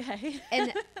 Okay.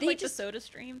 And they like just the Soda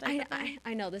Stream type of thing?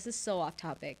 I know this is so off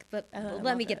topic, but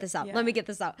let me get this out. Yeah. Let me get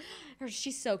this out.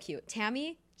 She's so cute.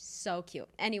 Tammy, so cute.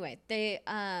 Anyway, they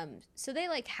so they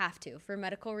like have to, for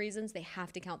medical reasons, they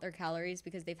have to count their calories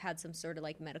because they've had some sort of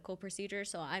like medical procedure.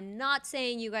 So I'm not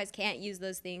saying you guys can't use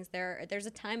those things. There's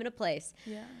a time and a place.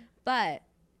 Yeah. But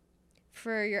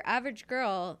for your average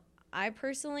girl, I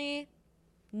personally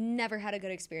never had a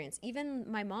good experience. Even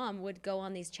my mom would go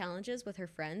on these challenges with her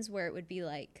friends where it would be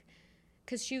like,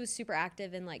 because she was super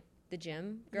active in like the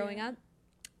gym growing up.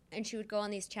 And she would go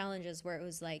on these challenges where it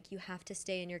was like, you have to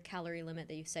stay in your calorie limit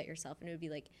that you set yourself. And it would be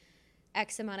like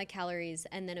X amount of calories.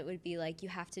 And then it would be like, you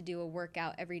have to do a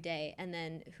workout every day. And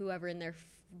then whoever in their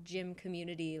gym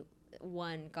community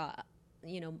won got,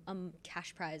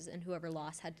 cash prize. And whoever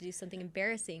lost had to do something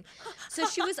embarrassing. So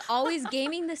she was always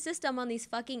gaming the system on these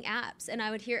fucking apps. And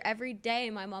I would hear every day,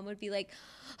 my mom would be like,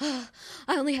 I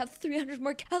only have 300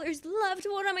 more calories left.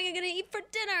 What am I going to eat for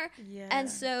dinner? Yeah. And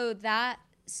so that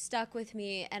stuck with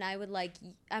me, and I would like,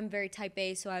 I'm very type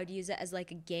A, so I would use it as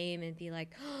like a game and be like,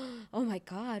 oh my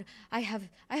god, I have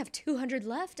 200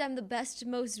 left, I'm the best,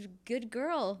 most good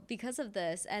girl because of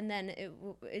this. And then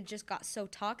it just got so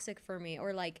toxic for me.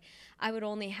 Or like I would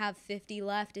only have 50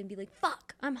 left and be like,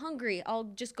 fuck, I'm hungry, I'll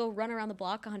just go run around the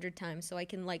block 100 times so I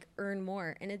can like earn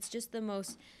more. And it's just the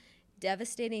most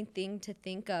devastating thing to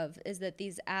think of, is that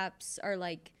these apps are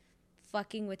like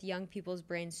fucking with young people's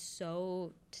brains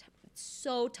so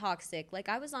toxic. Like,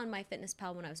 I was on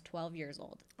MyFitnessPal when I was 12 years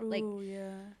old. Like, ooh,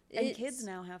 yeah. And kids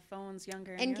now have phones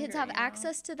younger and kids have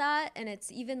access to that, and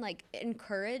it's even like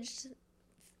encouraged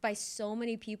by so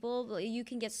many people. You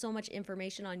can get so much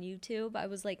information on YouTube. I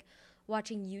was like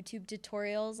watching YouTube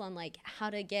tutorials on like how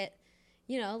to get,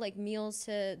 like meals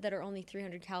that are only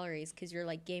 300 calories because you're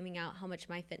like gaming out how much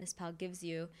MyFitnessPal gives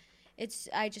you.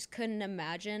 I just couldn't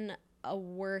imagine a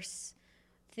worse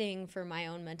thing for my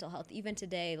own mental health. Even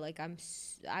today, like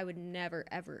I would never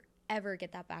ever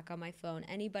get that back on my phone.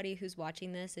 Anybody who's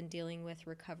watching this and dealing with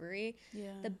recovery,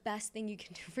 the best thing you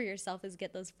can do for yourself is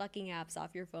get those fucking apps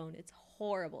off your phone. It's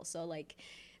horrible. So like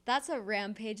that's a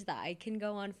rampage that I can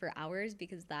go on for hours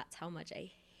because that's how much I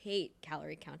hate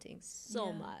calorie counting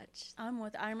so much.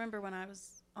 I remember when I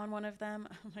was on one of them,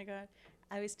 oh my god,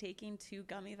 I was taking 2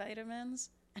 gummy vitamins.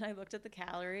 And I looked at the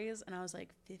calories and I was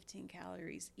like, 15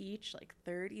 calories each, like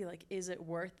 30, like, is it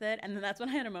worth it? And then that's when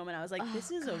I had a moment. I was like,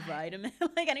 this is a vitamin.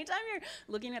 Like, anytime you're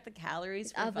looking at the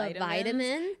calories for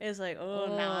vitamins, it's like,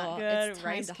 not good. It's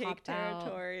Rice time to cake hop out.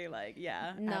 Territory. Like,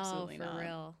 No, absolutely for not.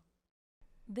 real.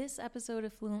 This episode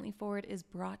of Fluently Forward is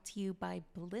brought to you by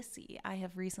Blissy. I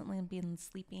have recently been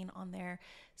sleeping on their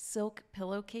silk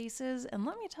pillowcases, and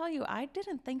let me tell you, I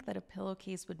didn't think that a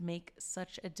pillowcase would make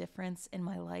such a difference in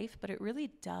my life, but it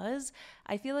really does.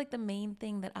 I feel like the main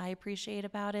thing that I appreciate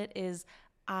about it is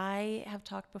I have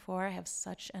talked before, I have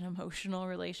such an emotional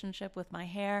relationship with my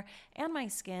hair and my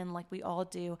skin, like we all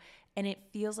do, and it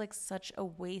feels like such a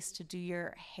waste to do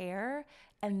your hair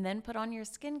and then put on your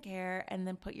skincare and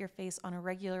then put your face on a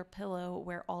regular pillow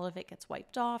where all of it gets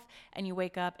wiped off and you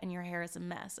wake up and your hair is a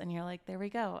mess and you're like, there we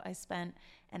go, I spent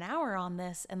an hour on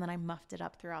this and then I muffed it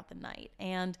up throughout the night.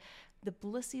 And the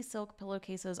Blissy silk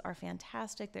pillowcases are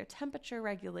fantastic. They're temperature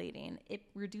regulating. It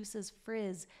reduces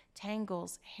frizz,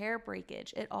 tangles, hair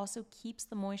breakage. It also keeps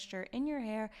the moisture in your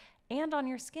hair and on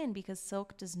your skin because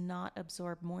silk does not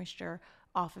absorb moisture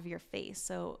off of your face.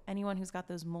 So anyone who's got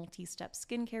those multi-step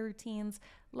skincare routines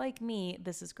like me,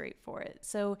 this is great for it.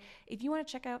 So if you want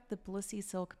to check out the Blissy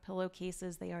Silk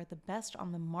pillowcases, they are the best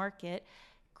on the market.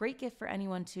 Great gift for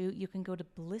anyone too. You can go to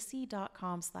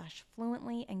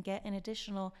blissy.com/fluently and get an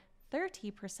additional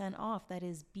 30% off. That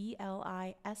is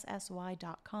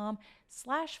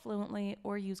BLISSY.com/fluently,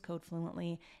 or use code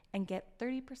fluently and get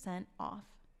 30% off.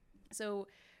 So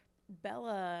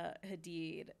Bella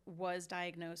Hadid was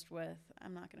diagnosed with,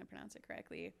 I'm not going to pronounce it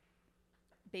correctly,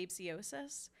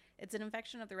 babesiosis. It's an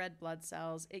infection of the red blood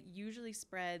cells. It usually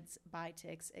spreads by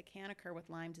ticks. It can occur with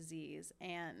Lyme disease.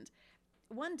 And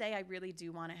one day I really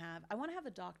do want to have a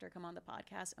doctor come on the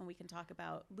podcast and we can talk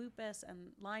about lupus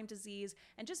and Lyme disease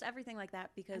and just everything like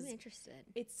that, because I'm interested.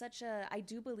 It's I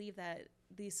do believe that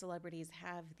these celebrities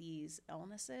have these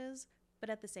illnesses, but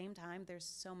at the same time, there's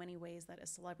so many ways that a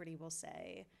celebrity will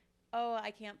say, oh,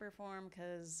 I can't perform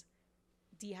because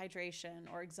dehydration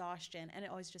or exhaustion, and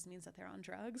it always just means that they're on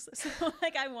drugs. So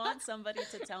like I want somebody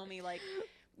to tell me, like,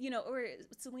 or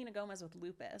Selena Gomez with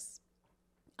lupus.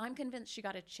 I'm convinced she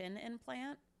got a chin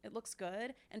implant. It looks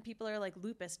good. And people are like,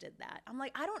 lupus did that. I'm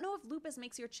like, I don't know if lupus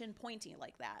makes your chin pointy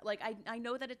like that. Like, I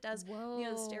know that it does. Whoa.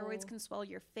 The steroids can swell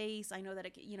your face. I know that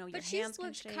it, your but hands can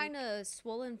looked shake. kind of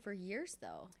swollen for years,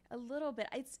 though. A little bit.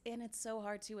 It's so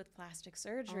hard too with plastic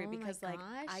surgery because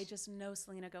I just know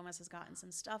Selena Gomez has gotten some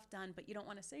stuff done, but you don't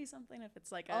want to say something if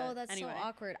it's like that's anyway. so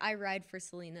awkward. I ride for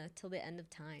Selena till the end of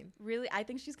time. Really? I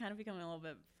think she's kind of becoming a little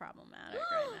bit problematic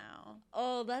right now.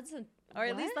 Oh, that's a... Or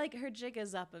at least like her jig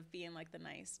is up of being like the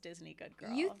nice Disney good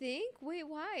girl. You think? Wait,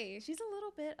 why? She's a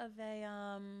little bit of a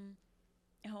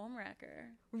homewrecker.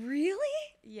 Really?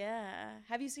 Yeah.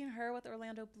 Have you seen her with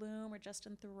Orlando Bloom or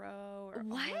Justin Theroux? Or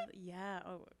what? Yeah.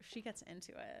 Oh, she gets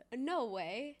into it. No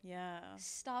way. Yeah.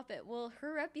 Stop it. Well,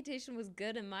 her reputation was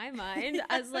good in my mind.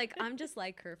 I was like, I'm just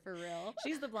like her for real.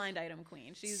 She's the blind item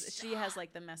queen. She has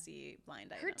like the messy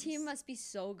blind items. Her team must be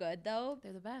so good though.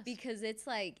 They're the best. Because it's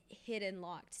like hidden,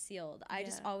 locked, sealed. I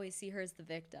just always see her as the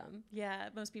victim. Yeah.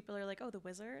 Most people are like, oh, the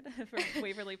wizard from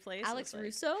Waverly Place. Alex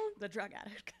Russo? The drug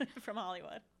addict from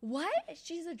Hollywood. What?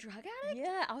 She's a drug addict?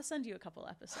 Yeah, I'll send you a couple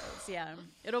episodes. Yeah,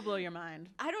 it'll blow your mind.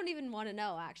 I don't even want to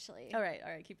know, actually. All right,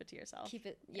 keep it to yourself. Keep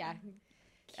it, yeah.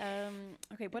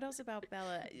 Okay, what else about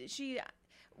Bella?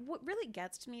 What really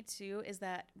gets to me too is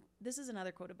that this is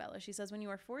another quote of Bella. She says, when you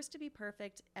are forced to be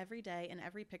perfect every day in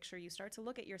every picture, you start to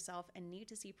look at yourself and need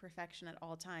to see perfection at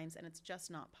all times, and it's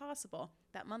just not possible.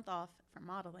 That month off from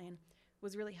modeling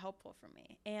was really helpful for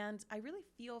me. And I really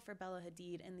feel for Bella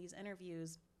Hadid in these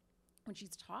interviews when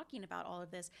she's talking about all of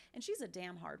this, and she's a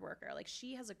damn hard worker. Like,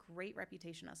 she has a great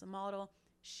reputation as a model.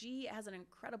 She has an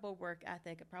incredible work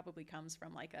ethic. It probably comes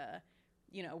from like a,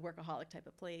 workaholic type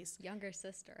of place. Younger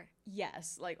sister.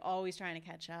 Yes, like always trying to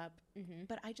catch up. Mm-hmm.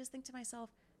 But I just think to myself,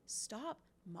 stop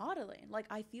modeling. Like,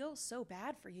 I feel so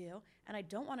bad for you, and I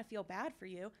don't want to feel bad for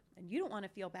you, and you don't want to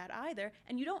feel bad either,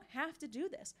 and you don't have to do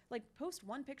this. Like, post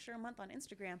one picture a month on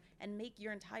Instagram and make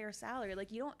your entire salary.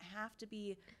 Like, you don't have to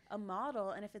be a model,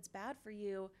 and if it's bad for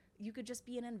you, you could just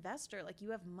be an investor. Like,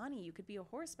 you have money. You could be a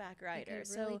horseback rider. You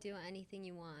could really do anything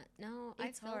you want. No,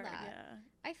 I feel hard, that. Yeah.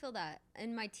 I feel that.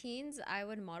 In my teens, I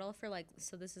would model for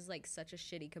so this is like such a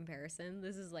shitty comparison.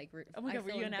 This is like, oh my God,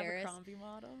 were you an Abercrombie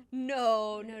model?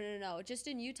 No. Just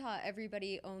in Utah,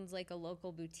 everybody owns like a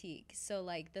local boutique. So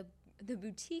like the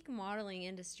boutique modeling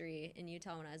industry in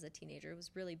Utah when I was a teenager was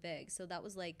really big. So that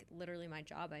was like literally my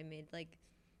job. I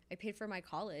paid for my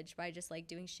college by just like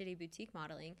doing shitty boutique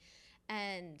modeling.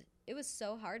 And it was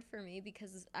so hard for me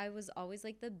because I was always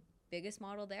like the biggest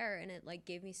model there, and it like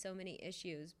gave me so many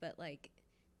issues. But like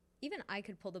even I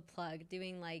could pull the plug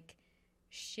doing like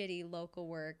shitty local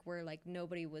work where like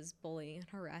nobody was bullying and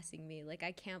harassing me. Like,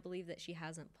 I can't believe that she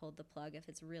hasn't pulled the plug if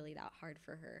it's really that hard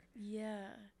for her. Yeah.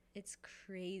 It's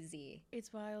crazy.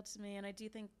 It's wild to me. And I do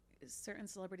think certain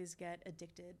celebrities get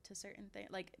addicted to certain things,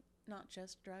 like not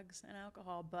just drugs and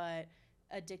alcohol, but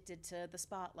addicted to the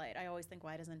spotlight. I always think,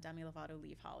 why doesn't Demi Lovato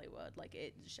leave Hollywood? Like,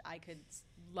 I could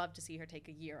love to see her take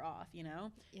a year off, Yeah,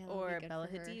 or Bella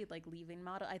Hadid, like leaving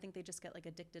model. I think they just get like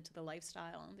addicted to the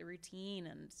lifestyle and the routine,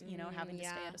 and having to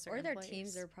stay at a certain place. Or their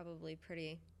teams are probably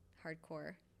pretty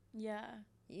hardcore. Yeah.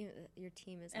 Your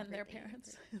team is and everything. Their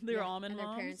parents. They're almond moms.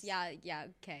 Their parents. Yeah,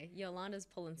 okay. Yolanda's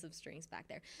pulling some strings back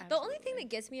there. Absolutely. The only thing that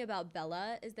gets me about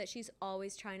Bella is that she's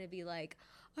always trying to be like,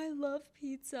 I love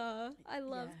pizza. I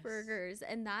love burgers.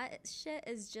 And that shit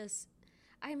is just,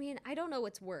 I mean, I don't know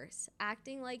what's worse.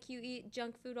 Acting like you eat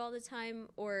junk food all the time,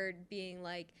 or being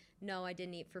like, no, I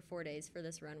didn't eat for 4 days for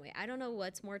this runway. I don't know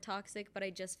what's more toxic, but I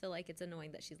just feel like it's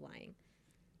annoying that she's lying.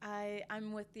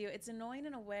 I'm with you. It's annoying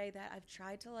in a way that I've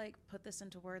tried to like put this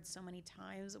into words so many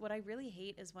times. What I really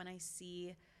hate is when I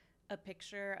see a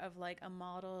picture of like a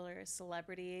model or a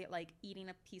celebrity like eating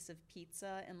a piece of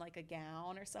pizza in like a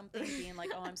gown or something, being like,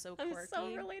 oh, I'm so quirky. I'm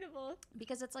so relatable.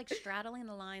 Because it's like straddling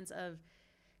the lines of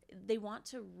they want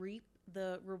to reap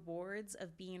the rewards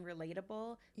of being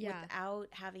relatable without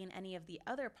having any of the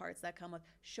other parts that come with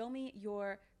show me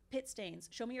your pit stains,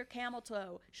 show me your camel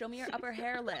toe, show me your upper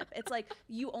hair lip. It's like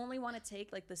you only want to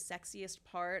take like the sexiest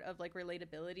part of like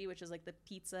relatability, which is like the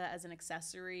pizza as an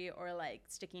accessory or like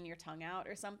sticking your tongue out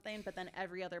or something, but then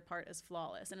every other part is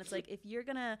flawless. And it's like if you're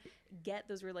gonna get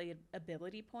those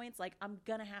relatability points, like I'm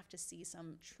gonna have to see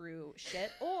some true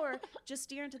shit, or just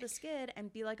steer into the skid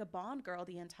and be like a Bond girl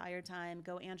the entire time,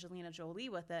 go Angelina Jolie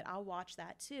with it. I'll watch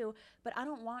that too, but I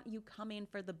don't want you coming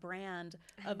for the brand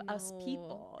of us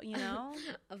people, you know?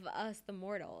 Of us, the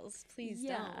mortals. Please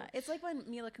don't. It's like when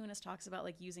Mila Kunis talks about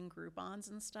like using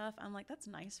Groupons and stuff. I'm like, that's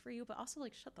nice for you, but also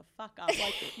like shut the fuck up.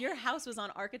 Like your house was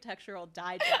on Architectural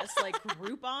Digest. Like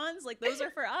Groupons, like those are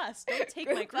for us. Don't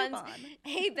take my Groupon.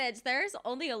 Hey bitch, there's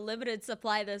only a limited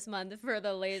supply this month for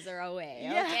the laser away.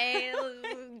 Okay,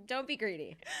 don't be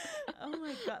greedy. Oh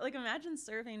my god! Like imagine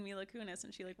serving Mila Kunis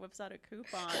and she like whips out a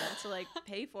coupon to like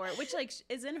pay for it, which like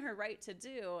is in her right to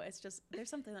do. It's just there's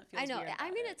something that feels. I know. Weird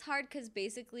I mean, it. It's hard because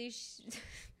basically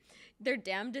they're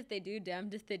damned if they do,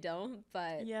 damned if they don't.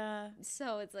 But yeah,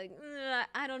 so it's like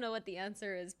I don't know what the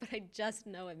answer is, but I just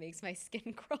know it makes my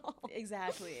skin crawl.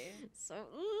 Exactly. So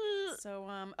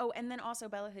oh, and then also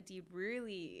Bella Hadid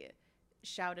really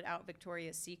shouted out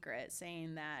Victoria's Secret,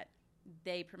 saying that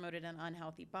they promoted an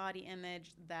unhealthy body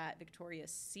image, that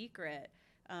Victoria's Secret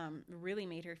really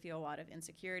made her feel a lot of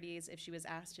insecurities. If she was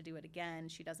asked to do it again,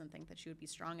 she doesn't think that she would be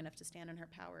strong enough to stand in her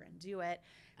power and do it.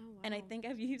 Oh, wow. And I think,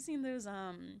 have you seen those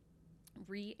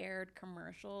re-aired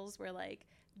commercials where like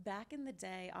back in the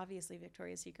day, obviously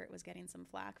Victoria's Secret was getting some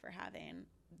flack for having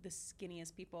the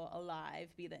skinniest people alive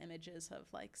be the images of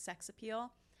like sex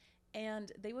appeal.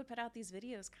 And they would put out these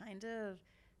videos kind of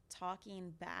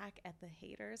talking back at the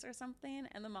haters or something,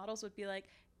 and the models would be like,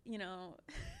 you know,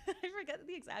 I forget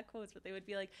the exact quotes, but they would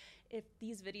be like, if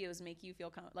these videos make you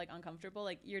feel like uncomfortable,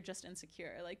 like you're just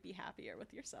insecure, like be happier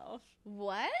with yourself.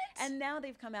 What? And now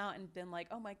they've come out and been like,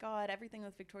 oh my god, everything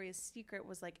with Victoria's Secret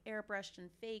was like airbrushed and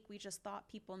fake, we just thought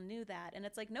people knew that. And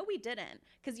it's like, no, we didn't,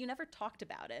 because you never talked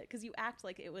about it, because you act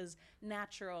like it was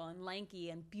natural and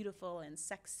lanky and beautiful and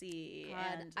sexy.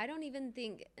 God, and I don't even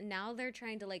think now they're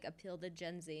trying to like appeal to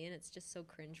Gen Z, and it's just so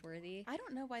cringeworthy. I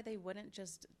don't know why they wouldn't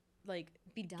just like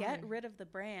be done. Get rid of the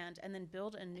brand and then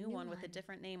build a new one with a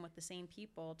different name with the same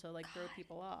people to like throw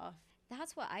people off.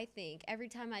 That's what I think. Every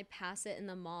time I pass it in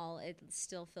the mall, it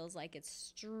still feels like it's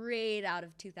straight out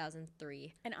of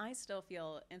 2003. And I still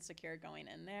feel insecure going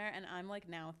in there, and I'm like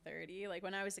now 30. Like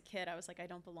when I was a kid, I was like, I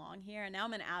don't belong here, and now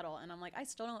I'm an adult and I'm like, I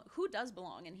still don't. Who does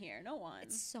belong in here? No one.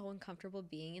 It's so uncomfortable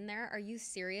being in there. Are you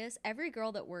serious? Every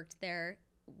girl that worked there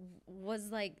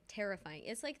was like terrifying.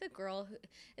 It's like the girl who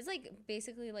it's like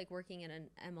basically like working in an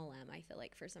MLM, I feel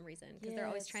like, for some reason, because they're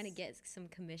always trying to get some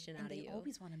commission out of you. They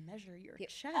always want to measure your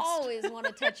chest. Always want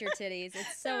to touch your titties.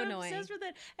 It's so annoying. Obsessed with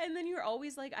it. And then you're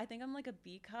always like, I think I'm like a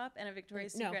B cup, and at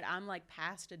Victoria's Secret I'm like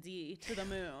past a D to the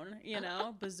moon, you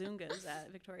know? Bazoongas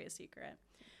at Victoria's Secret.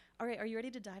 All right, are you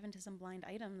ready to dive into some blind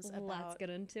items about Let's get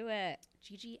into it.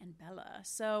 Gigi and Bella?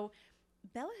 So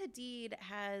Bella Hadid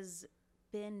has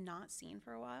been not seen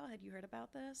for a while. Had you heard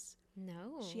about this?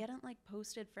 No. She hadn't like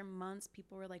posted for months.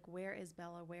 People were like, where is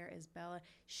Bella? Where is Bella?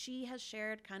 She has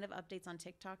shared kind of updates on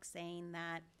TikTok saying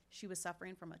that she was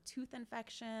suffering from a tooth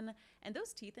infection. And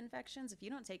those teeth infections, if you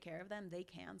don't take care of them, they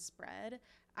can spread.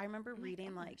 I remember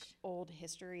reading like old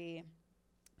history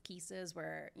pieces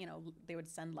where, you know, they would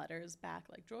send letters back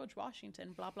like George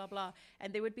Washington, blah, blah, blah.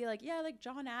 And they would be like, yeah, like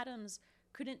John Adams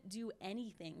couldn't do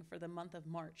anything for the month of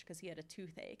March because he had a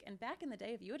toothache. And back in the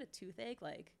day, if you had a toothache,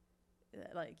 like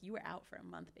you were out for a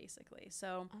month basically.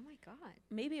 So oh my god,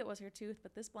 maybe it was her tooth,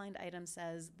 but this blind item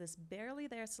says this barely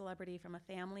there celebrity from a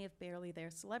family of barely there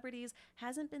celebrities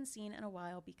hasn't been seen in a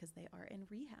while because they are in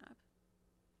rehab.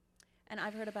 And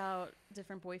I've heard about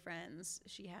different boyfriends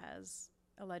she has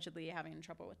allegedly having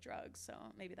trouble with drugs, so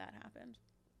maybe that happened.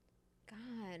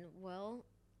 God, well,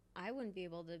 I wouldn't be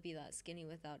able to be that skinny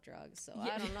without drugs, so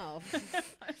I don't know.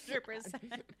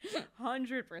 100%.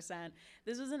 100%.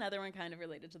 This was another one kind of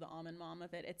related to the almond mom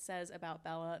of it. It says about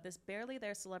Bella, this barely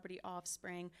there celebrity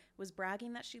offspring was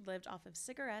bragging that she lived off of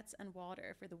cigarettes and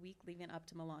water for the week leading up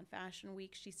to Milan Fashion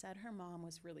Week. She said her mom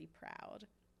was really proud.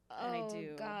 Oh,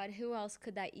 God, who else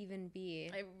could that even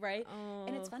be? Right? Oh.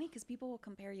 And it's funny because people will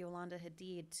compare Yolanda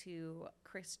Hadid to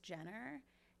Kris Jenner.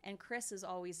 And Chris is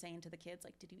always saying to the kids,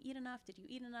 like, did you eat enough? Did you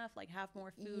eat enough? Like, have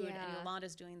more food. Yeah. And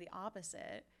Yolanda's doing the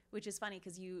opposite, which is funny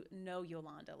because you know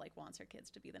Yolanda, like, wants her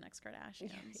kids to be the next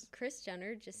Kardashians. Kris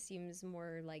Jenner just seems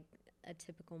more like a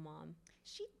typical mom.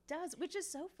 She does, which is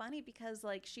so funny because,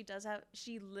 like,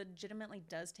 she legitimately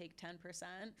does take 10%,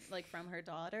 like, from her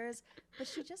daughters, but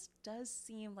she just does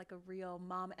seem like a real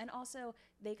mom. And also,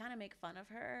 they kind of make fun of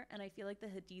her, and I feel like the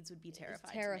Hadids would be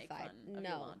terrified to make fun of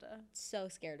Yolanda. So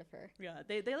scared of her. Yeah,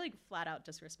 they like, flat out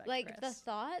disrespect like, Kris. The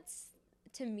thoughts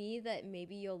to me that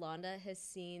maybe Yolanda has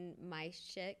seen my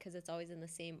shit, because it's always in the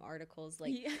same articles,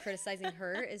 like, criticizing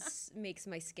her makes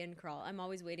my skin crawl. I'm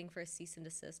always waiting for a cease and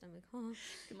desist. I'm like, oh. You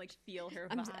can, like, feel her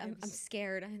vibes. I'm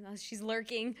scared. I know she's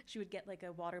lurking. She would get, like,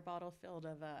 a water bottle filled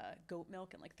of goat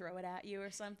milk and, like, throw it at you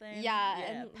or something. Yeah.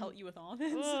 And pelt you with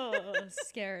almonds. Oh,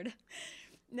 scared.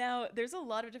 Now, there's a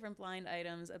lot of different blind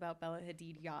items about Bella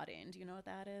Hadid yachting. Do you know what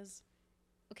that is?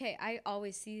 Okay, I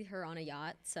always see her on a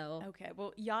yacht, so. Okay,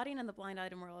 well, yachting in the blind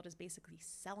item world is basically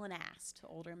selling ass to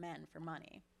older men for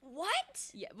money. What?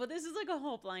 Yeah, well, this is like a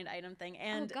whole blind item thing.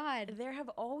 And oh, God. There have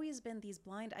always been these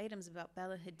blind items about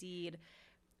Bella Hadid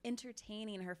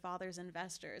entertaining her father's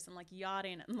investors and, like,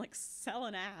 yachting and, like,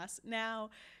 selling ass. Now,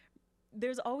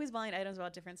 there's always blind items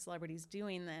about different celebrities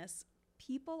doing this.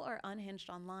 People are unhinged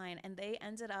online, and they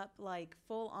ended up, like,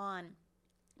 full on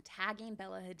tagging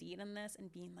Bella Hadid in this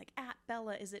and being like, at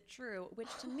Bella, is it true? Which,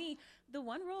 to me, the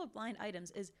one rule of blind items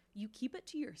is you keep it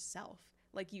to yourself.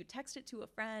 Like, you text it to a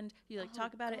friend, you, like,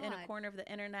 talk about it in a corner of the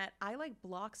internet. I, like,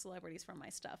 block celebrities from my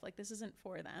stuff. Like, this isn't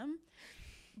for them.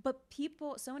 But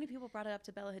so many people brought it up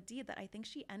to Bella Hadid that I think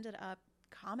she ended up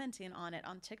commenting on it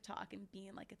on TikTok and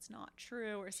being like, it's not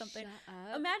true or something. Shut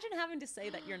up. Imagine having to say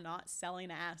that you're not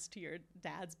selling ass to your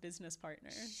dad's business partner.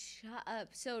 Shut up.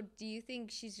 So do you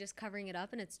think she's just covering it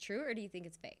up and it's true, or do you think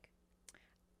it's fake?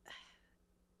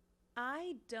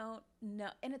 I don't know.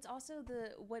 And it's also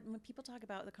when people talk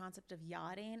about the concept of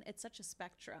yachting, it's such a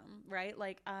spectrum, right?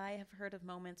 Like, I have heard of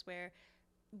moments where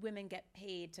women get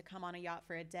paid to come on a yacht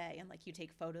for a day, and, like, you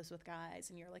take photos with guys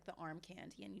and you're, like, the arm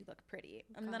candy and you look pretty.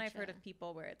 And then I've heard of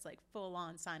people where it's like full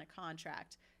on sign a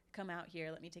contract, come out here,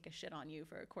 let me take a shit on you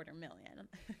for $250,000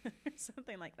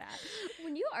 something like that.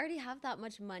 When you already have that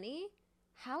much money,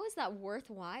 how is that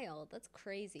worthwhile? That's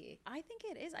crazy. I think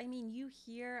it is. I mean, you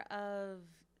hear of,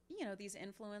 you know, these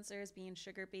influencers being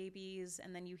sugar babies,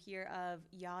 and then you hear of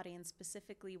yachting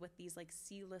specifically with these, like,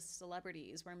 C-list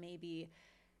celebrities where maybe,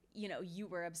 you know, you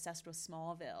were obsessed with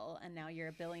Smallville and now you're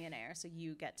a billionaire, so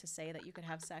you get to say that you could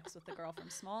have sex with the girl from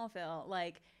Smallville.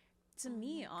 Like, to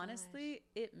me, honestly,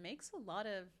 it makes a lot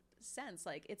of sense.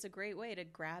 Like, it's a great way to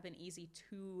grab an easy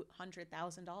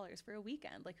 $200,000 for a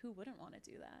weekend. Like, who wouldn't want to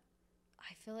do that?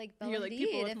 I feel like Bella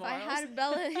Hadid. If I had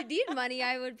Bella Hadid money,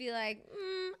 I would be like,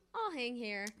 I'll hang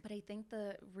here. But I think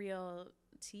the real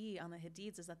tea on the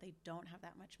Hadids is that they don't have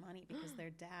that much money because their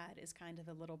dad is kind of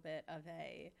a little bit of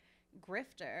a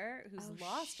grifter who's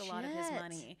lost a lot of his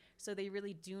money, so they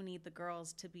really do need the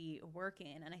girls to be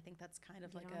working. And I think that's kind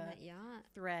of like a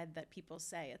thread that people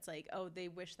say. It's like, oh, they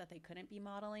wish that they couldn't be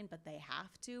modeling, but they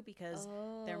have to because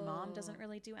their mom doesn't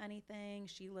really do anything.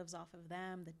 She lives off of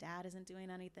them. The dad isn't doing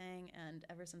anything, and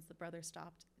ever since the brother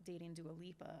stopped dating Dua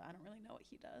Lipa, I don't really know what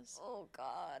he does. Oh,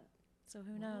 God. So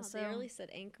who knows? They really said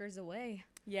anchors away.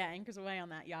 Yeah, anchors away on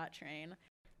that yacht train.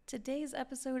 Today's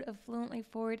episode of Fluently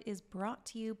Forward is brought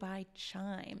to you by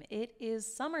Chime. It is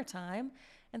summertime,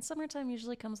 and summertime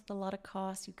usually comes with a lot of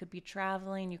costs. You could be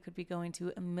traveling, you could be going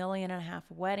to 1.5 million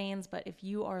weddings, but if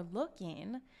you are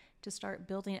looking to start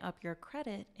building up your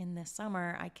credit in this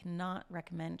summer, I cannot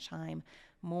recommend Chime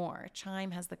more.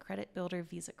 Chime has the Credit Builder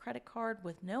Visa credit card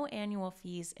with no annual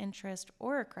fees, interest,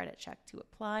 or a credit check to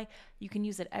apply. You can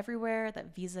use it everywhere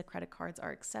that Visa credit cards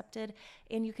are accepted,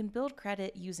 and you can build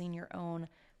credit using your own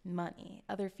money.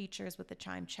 Other features with the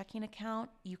Chime checking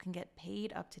account: you can get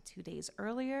paid up to 2 days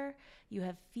earlier. You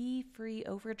have fee-free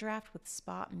overdraft with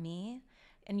Spot Me,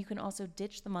 and you can also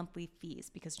ditch the monthly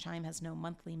fees because Chime has no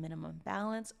monthly minimum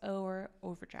balance or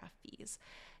overdraft fees.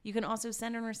 You can also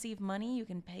send and receive money. You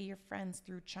can pay your friends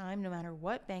through Chime no matter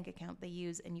what bank account they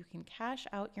use, and you can cash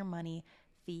out your money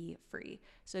fee-free.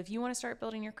 So if you want to start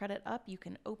building your credit up, you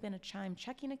can open a Chime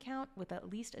checking account with at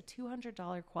least a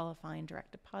 $200 qualifying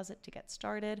direct deposit to get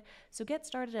started. So get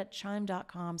started at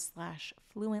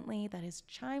chime.com/fluently. That is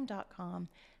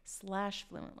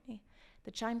chime.com/fluently. The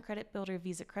Chime Credit Builder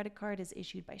Visa credit card is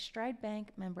issued by Stride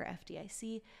Bank, member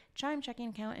FDIC. Chime checking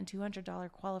account and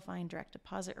 $200 qualifying direct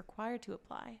deposit required to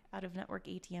apply. Out-of-network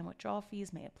ATM withdrawal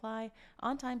fees may apply.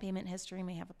 On-time payment history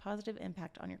may have a positive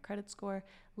impact on your credit score.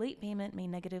 Late payment may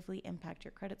negatively impact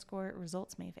your credit score.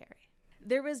 Results may vary.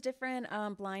 There was different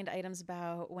blind items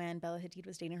about when Bella Hadid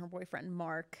was dating her boyfriend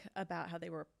Mark, about how they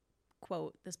were,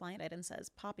 quote, this blind item says,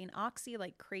 popping oxy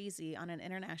like crazy on an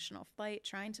international flight,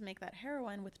 trying to make that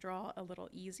heroin withdrawal a little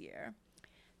easier.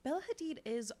 Bella Hadid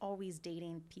is always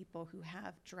dating people who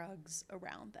have drugs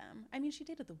around them. I mean, she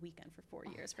dated The Weeknd for 4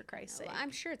 years, for Christ's sake.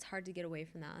 I'm sure it's hard to get away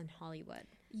from that in Hollywood.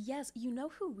 Yes. You know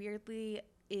who weirdly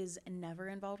is never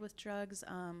involved with drugs?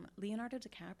 Leonardo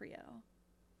DiCaprio.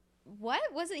 What?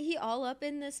 Wasn't he all up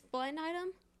in this blind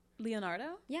item?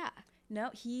 Leonardo? Yeah. No,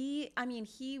 he's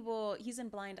in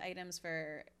blind items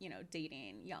for,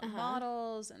 dating young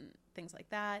models and things like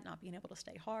that, not being able to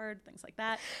stay hard, things like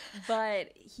that.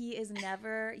 But he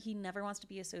never wants to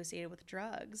be associated with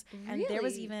drugs. Really? And there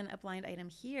was even a blind item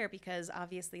here because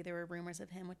obviously there were rumors of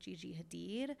him with Gigi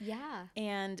Hadid. Yeah.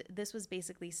 And this was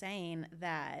basically saying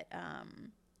that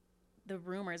the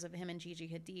rumors of him and Gigi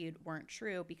Hadid weren't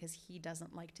true because he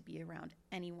doesn't like to be around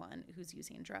anyone who's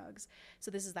using drugs.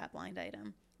 So this is that blind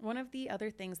item. One of the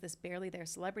other things this barely there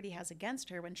celebrity has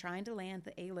against her when trying to land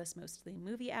the A-list mostly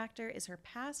movie actor is her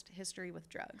past history with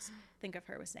drugs. Think of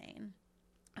her was saying.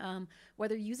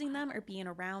 Whether using them or being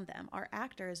around them, our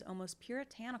actor is almost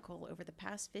puritanical over the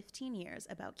past 15 years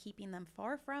about keeping them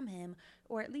far from him,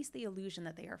 or at least the illusion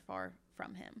that they are far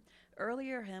from him.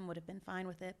 Earlier him would have been fine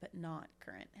with it, but not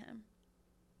current him.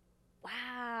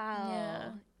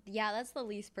 Wow. Yeah, that's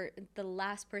the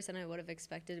last person I would have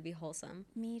expected to be wholesome.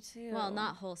 Me too. Well,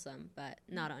 not wholesome, but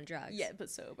not on drugs. Yeah,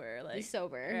 but sober. He's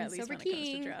sober. Or at least sober when king.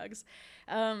 it comes to drugs.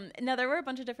 Now, there were a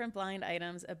bunch of different blind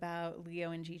items about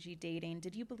Leo and Gigi dating.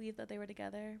 Did you believe that they were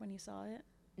together when you saw it?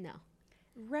 No.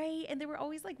 Right, and they were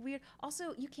always like weird.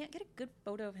 Also, you can't get a good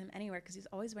photo of him anywhere because he's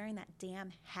always wearing that damn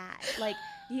hat. Like,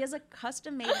 he has a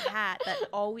custom-made hat that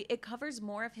it covers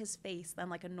more of his face than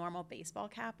like a normal baseball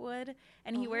cap would,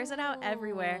 and he wears it out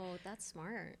everywhere. Oh, that's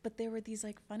smart. But there were these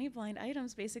like funny blind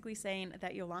items basically saying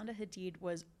that Yolanda Hadid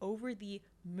was over the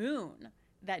moon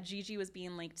that Gigi was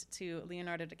being linked to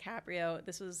Leonardo DiCaprio.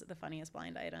 This was the funniest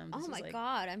blind item. Oh my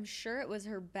God, I'm sure it was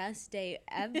her best day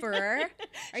ever.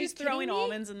 She's throwing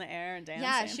almonds in the air and dancing.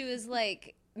 Yeah, she was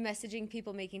like messaging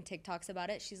people making TikToks about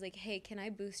it. She's like, hey, can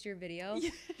I boost your video?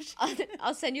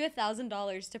 I'll send you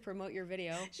 $1,000 to promote your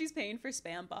video. She's paying for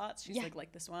spam bots. She's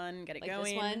like this one, get it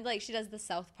going. This one, like she does the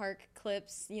South Park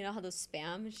clips. You know how those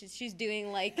spam? She's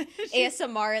doing like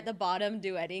ASMR at the bottom,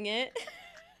 duetting it.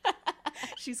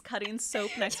 She's cutting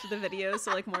soap next to the video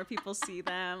so like more people see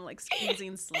them, like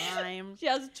squeezing slime. She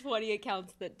has 20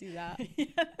 accounts that do that.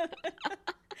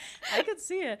 I could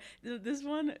see it. This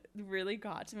one really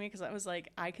got to me because I was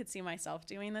like, I could see myself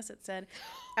doing this. It said,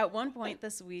 at one point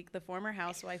this week, the former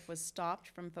housewife was stopped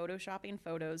from photoshopping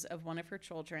photos of one of her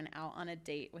children out on a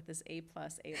date with this A+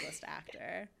 A-list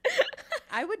actor.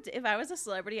 I would, if I was a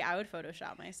celebrity, I would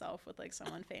Photoshop myself with like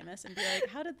someone famous and be like,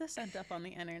 how did this end up on the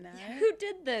internet? Who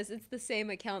did this? It's the same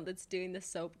account that's doing the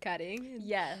soap cutting.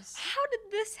 Yes. How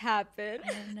did this happen?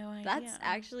 I have no idea. That's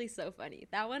actually so funny.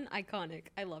 That one, iconic.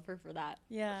 I love her for that.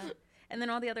 Yeah. And then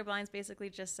all the other blinds basically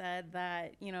just said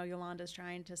that, Yolanda's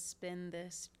trying to spin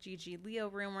this Gigi Leo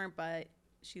rumor, but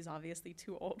she's obviously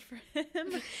too old for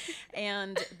him.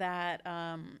 And that,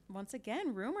 once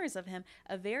again, rumors of him.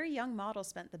 A very young model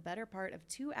spent the better part of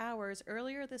 2 hours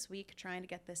earlier this week trying to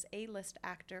get this A-list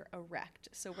actor erect.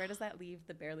 So where does that leave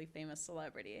the barely famous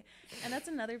celebrity? And that's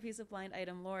another piece of blind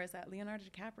item lore, is that Leonardo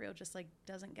DiCaprio just like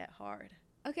doesn't get hard.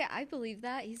 Okay, I believe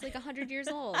that. He's like 100 years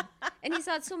old. And he's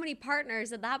had so many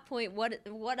partners at that point.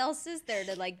 What else is there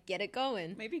to like get it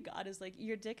going? Maybe God is like,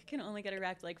 your dick can only get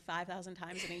erect like 5,000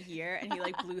 times in a year, and he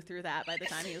like blew through that by the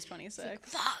time he was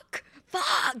 26. Fuck.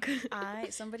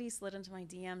 Somebody slid into my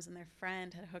DMs and their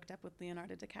friend had hooked up with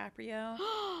Leonardo DiCaprio,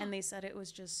 and they said it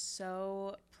was just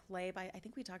so I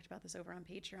think we talked about this over on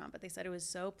Patreon, but they said it was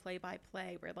so play by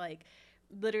play where like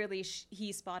literally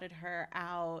he spotted her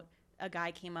out. A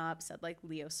guy came up, said like,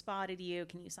 Leo spotted you,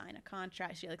 can you sign a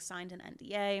contract? She like signed an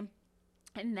NDA.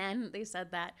 And then they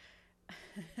said that,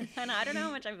 and I don't know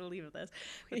how much I believe of this,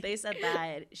 but they said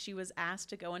that she was asked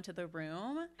to go into the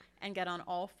room and get on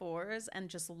all fours and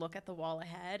just look at the wall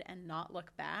ahead and not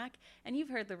look back. And you've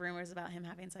heard the rumors about him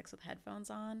having sex with headphones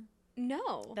on.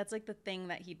 No. That's like the thing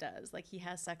that he does. Like he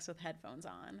has sex with headphones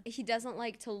on. He doesn't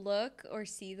like to look or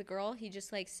see the girl. He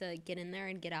just likes to get in there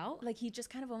and get out. Like he just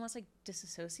kind of almost like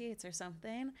disassociates or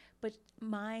something. But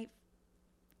my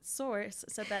source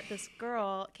said that this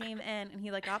girl came in and he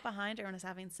like got behind her and was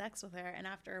having sex with her. And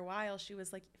after a while she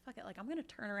was like, fuck it, like I'm going to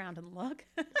turn around and look.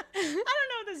 I don't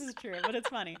know if this is true, but it's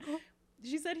funny.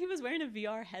 She said he was wearing a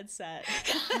VR headset.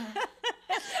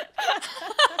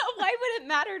 Why would it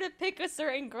matter to pick a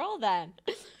certain girl then?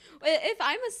 If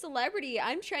I'm a celebrity,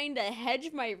 I'm trying to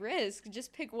hedge my risk.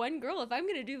 Just pick one girl if I'm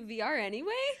going to do VR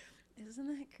anyway. Isn't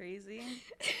that crazy?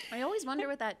 I always wonder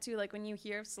with that too, like when you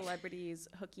hear of celebrities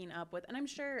hooking up with, and I'm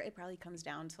sure it probably comes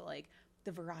down to like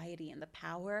the variety and the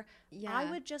power. Yeah. I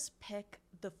would just pick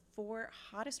the 4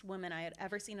 hottest women I had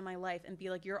ever seen in my life and be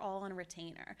like, you're all on a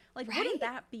retainer. Like, wouldn't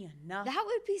that be enough? That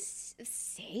would be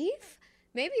safe.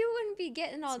 Maybe you wouldn't be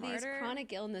getting all these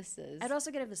chronic illnesses. I'd also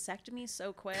get a vasectomy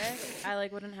so quick. I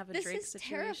like wouldn't have a Drake situation. This is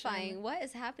terrifying. What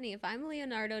is happening? If I'm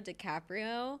Leonardo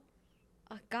DiCaprio,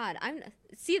 oh God,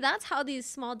 see, that's how these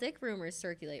small dick rumors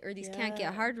circulate, or these can't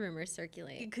get hard rumors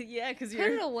circulate. Yeah, because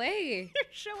put it away. You're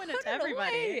showing it to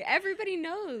everybody. Away. Everybody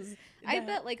knows. Yeah. I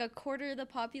bet like a quarter of the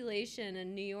population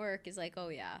in New York is like, oh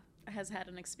yeah, has had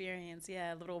an experience.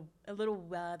 Yeah, a little.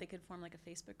 They could form like a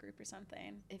Facebook group or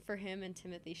something for him and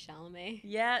Timothée Chalamet.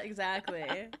 Yeah, exactly.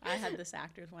 I had this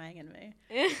actor's wang in me.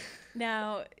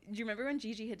 Now, do you remember when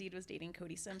Gigi Hadid was dating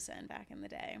Cody Simpson back in the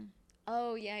day?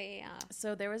 Oh, yeah.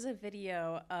 So there was a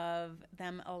video of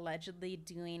them allegedly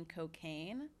doing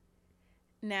cocaine.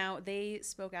 Now, they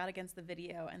spoke out against the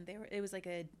video, and it was like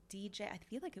a DJ. I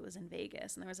feel like it was in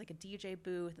Vegas, and there was like a DJ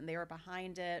booth, and they were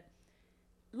behind it.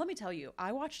 Let me tell you,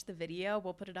 I watched the video.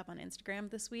 We'll put it up on Instagram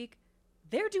this week.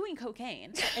 They're doing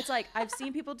cocaine. It's like, I've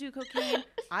seen people do cocaine.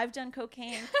 I've done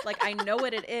cocaine. Like, I know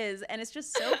what it is. And it's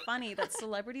just so funny that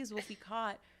celebrities will be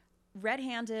caught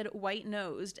red-handed,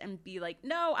 white-nosed, and be like,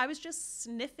 no, I was just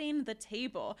sniffing the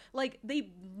table. Like,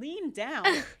 they lean down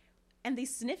and they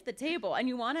sniff the table, and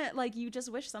you want to, like, you just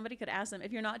wish somebody could ask them,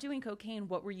 if you're not doing cocaine,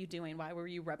 what were you doing? Why were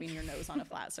you rubbing your nose on a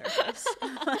flat surface?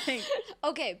 Like,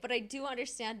 okay, but I do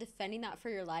understand defending that for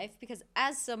your life, because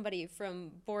as somebody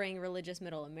from boring religious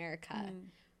middle America,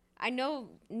 I know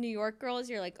New York girls,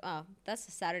 you're like, oh, that's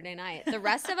a Saturday night. The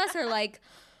rest of us are like,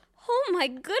 oh my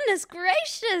goodness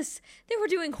gracious, they were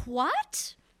doing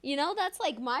what? You know, that's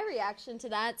like my reaction to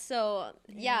that. So,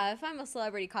 yeah, if I'm a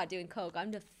celebrity caught doing coke, I'm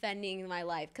defending my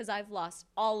life because I've lost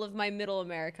all of my middle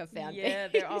America fan base. Yeah,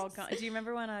 they're all gone. Do you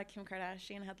remember when Kim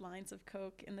Kardashian had lines of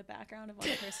coke in the background of one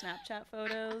of her Snapchat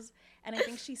photos? And I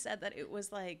think she said that it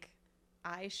was like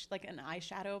like an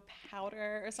eyeshadow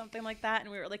powder or something like that,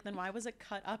 and we were like, then why was it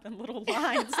cut up in little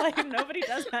lines? Like, nobody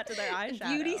does that to their eyeshadow.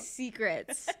 Beauty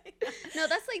secrets. No,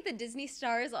 that's like the Disney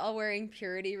stars all wearing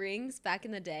purity rings back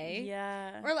in the day.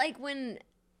 Yeah. Or like when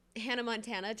Hannah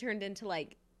Montana turned into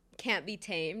like Can't Be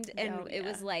Tamed, and it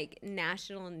was like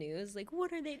national news, like,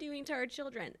 what are they doing to our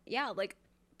children? Yeah, like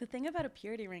the thing about a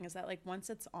purity ring is that like once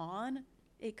it's on,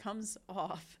 it comes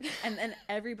off, and then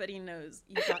everybody knows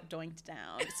you got doinked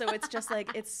down. So it's just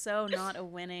like, it's so not a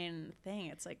winning thing.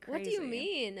 It's like crazy. What do you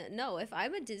mean? No, if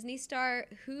I'm a Disney star,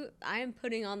 I'm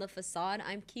putting on the facade,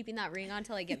 I'm keeping that ring on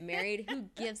till I get married. Who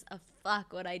gives a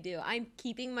fuck what I do? I'm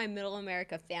keeping my middle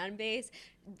America fan base.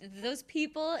 Those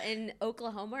people in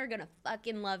Oklahoma are gonna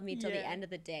fucking love me till the end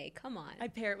of the day. Come on. I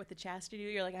pair it with the chastity.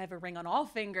 You're like, I have a ring on all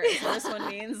fingers. So this one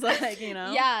means like, you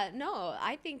know. Yeah, no,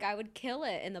 I think I would kill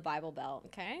it in the Bible Belt.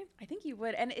 Okay. I think you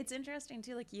would, and it's interesting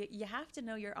too. Like you have to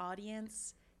know your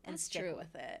audience and stick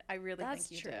with it. I really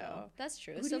think you do. That's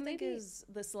true. Who do you think is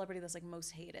the celebrity that's like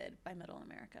most hated by Middle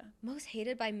America? Most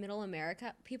hated by Middle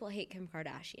America? People hate Kim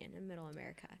Kardashian in Middle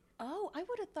America. Oh, I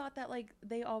would have thought that like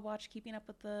they all watch Keeping Up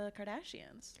with the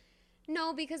Kardashians.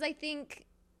 No, because I think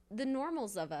the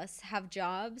normals of us have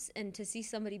jobs, and to see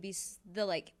somebody be the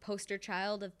like poster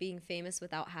child of being famous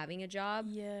without having a job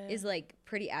is like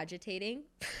pretty agitating.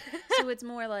 So it's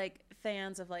more like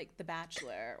fans of like The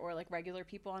Bachelor or like regular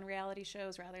people on reality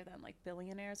shows rather than like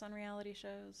billionaires on reality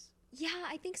shows. Yeah,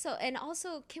 I think so. And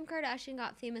also Kim Kardashian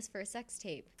got famous for a sex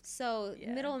tape. So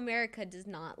Middle America does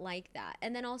not like that.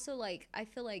 And then also like I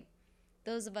feel like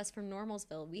those of us from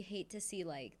Normalsville, we hate to see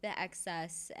like the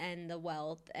excess and the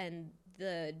wealth and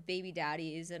the baby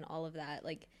daddies and all of that.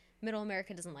 Like Middle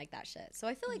America doesn't like that shit. So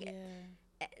I feel like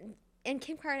and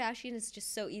Kim Kardashian is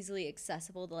just so easily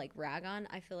accessible to like rag on.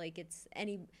 I feel like it's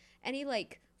any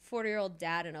like 40-year-old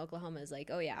dad in Oklahoma is like,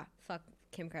 oh yeah, fuck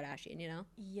Kim Kardashian, you know?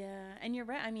 Yeah, and you're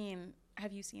right. I mean,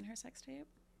 have you seen her sex tape?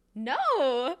 No.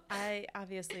 I've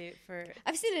seen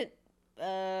it.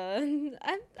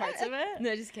 Parts of it?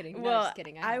 No, just kidding. Well, just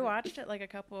kidding. I watched it like a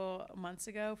couple months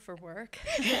ago for work,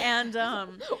 and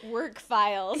work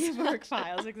files. Work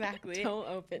files, exactly. Don't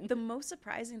open. The most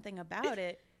surprising thing about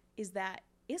it is that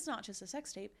it's not just a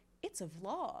sex tape. It's a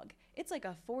vlog. It's like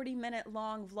a 40-minute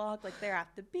long vlog. Like they're at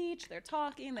the beach, they're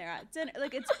talking, they're at dinner.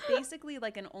 Like it's basically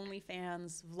like an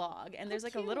OnlyFans vlog. And there's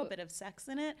like a little bit of sex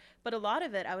in it, but a lot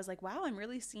of it, I was like, wow, I'm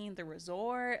really seeing the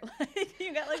resort. Like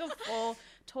you got like a full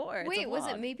tour. Wait, was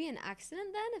it maybe an accident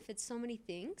then if it's so many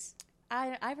things?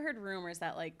 I've heard rumors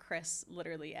that like Chris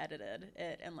literally edited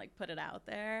it and like put it out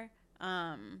there.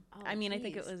 I mean, I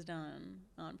think it was done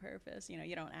on purpose. You know,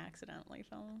 you don't accidentally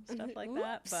film stuff like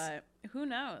that, but who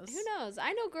knows? Who knows?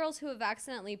 I know girls who have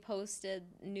accidentally posted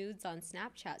nudes on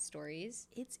Snapchat stories.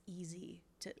 It's easy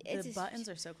to. The buttons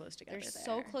are so close together. They're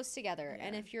so close together, Yeah.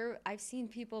 and if I've seen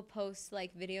people post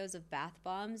like videos of bath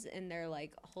bombs, and they're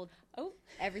like,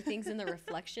 everything's in the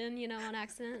reflection, you know, on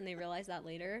accident, and they realize that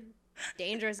later.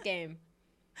 Dangerous game.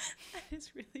 That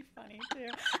is really funny too.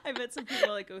 I bet some people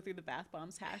like go through the bath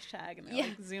bombs hashtag and they're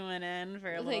like zooming in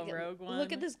for a little rogue one.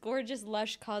 Look at this gorgeous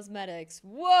Lush cosmetics.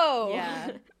 Whoa.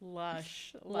 Yeah,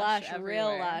 lush,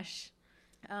 real lush.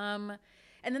 And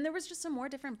then there was just some more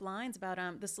different blinds about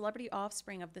the celebrity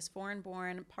offspring of this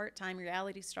foreign-born part-time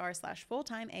reality star /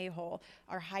 full-time a-hole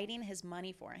are hiding his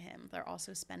money for him. They're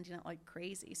also spending it like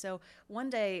crazy. So one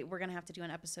day we're gonna have to do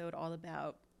an episode all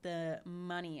about the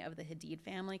money of the Hadid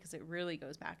family because it really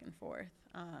goes back and forth.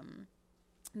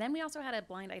 Then we also had a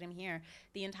blind item here.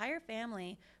 The entire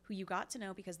family, who you got to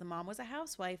know because the mom was a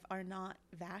housewife, are not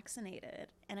vaccinated.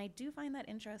 And I do find that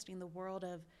interesting, the world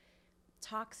of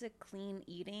toxic clean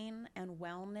eating and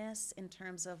wellness in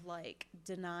terms of like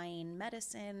denying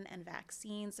medicine and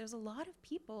vaccines. There's a lot of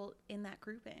people in that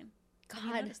grouping.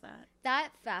 God, that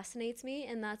fascinates me,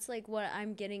 and that's like what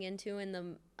I'm getting into in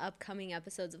the upcoming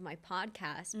episodes of my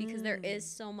podcast, because there is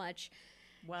so much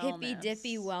hippy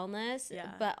dippy wellness,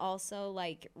 but also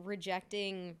like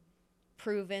rejecting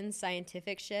proven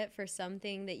scientific shit for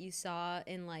something that you saw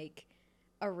in like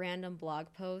a random blog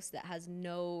post that has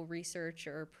no research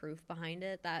or proof behind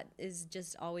it. That is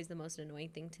just always the most annoying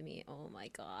thing to me. Oh my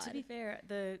God. To be fair,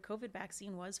 the COVID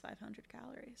vaccine was 500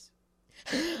 calories.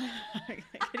 Can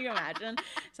you imagine?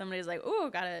 Somebody's like, "Oh,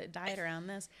 got a diet around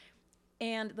this."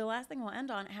 And the last thing we'll end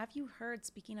on, have you heard,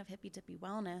 speaking of hippy dippy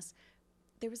wellness,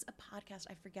 there was a podcast,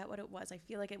 I forget what it was. I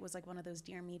feel like it was like one of those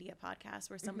Dear Media podcasts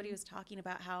where somebody was talking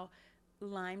about how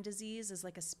Lyme disease is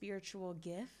like a spiritual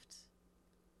gift.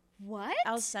 What?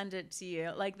 I'll send it to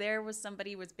you. Like there was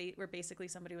somebody where basically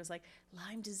somebody was like,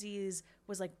 Lyme disease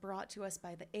was like brought to us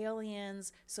by the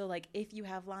aliens. So like if you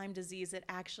have Lyme disease, it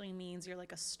actually means you're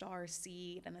like a star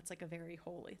seed, and it's like a very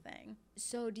holy thing.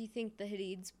 So do you think the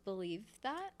Hadids believe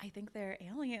that? I think they're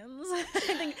aliens.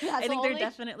 I think they're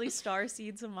definitely star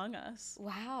seeds among us.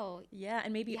 Wow. Yeah,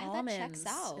 and maybe Almond checks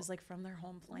out. is like from their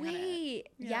home planet. Wait.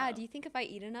 Yeah. Do you think if I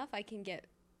eat enough, I can get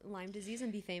Lyme disease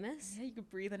and be famous? Yeah, you could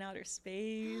breathe in outer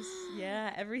space.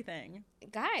 Yeah, everything.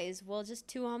 Guys, we'll just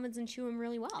 2 almonds and chew them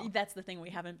really well. That's the thing, we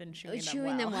haven't been chewing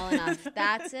them well enough.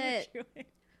 That's it.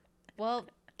 Well,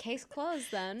 case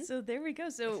closed then. So there we go.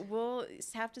 So we'll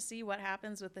have to see what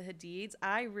happens with the Hadids.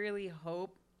 I really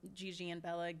hope Gigi and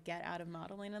Bella get out of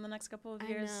modeling in the next couple of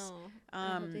years. I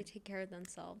know. I hope they take care of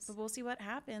themselves. But we'll see what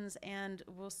happens, and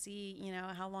we'll see, you know,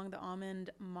 how long the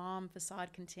Almond mom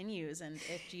facade continues, and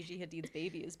if Gigi Hadid's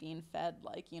baby is being fed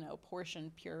like, you know,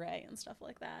 portion puree and stuff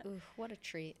like that. Ooh, what a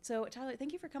treat. So Tyler,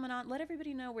 thank you for coming on. Let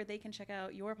everybody know where they can check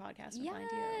out your podcast and find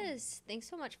you. Yes, thanks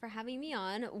so much for having me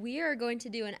on. We are going to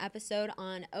do an episode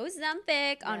on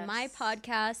Ozempic on my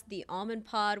podcast, The Almond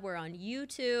Pod. We're on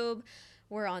YouTube.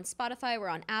 We're on Spotify, we're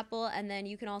on Apple, and then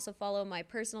you can also follow my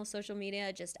personal social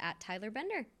media just at Tyler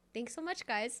Bender. Thanks so much,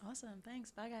 guys. Awesome.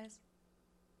 Thanks. Bye, guys.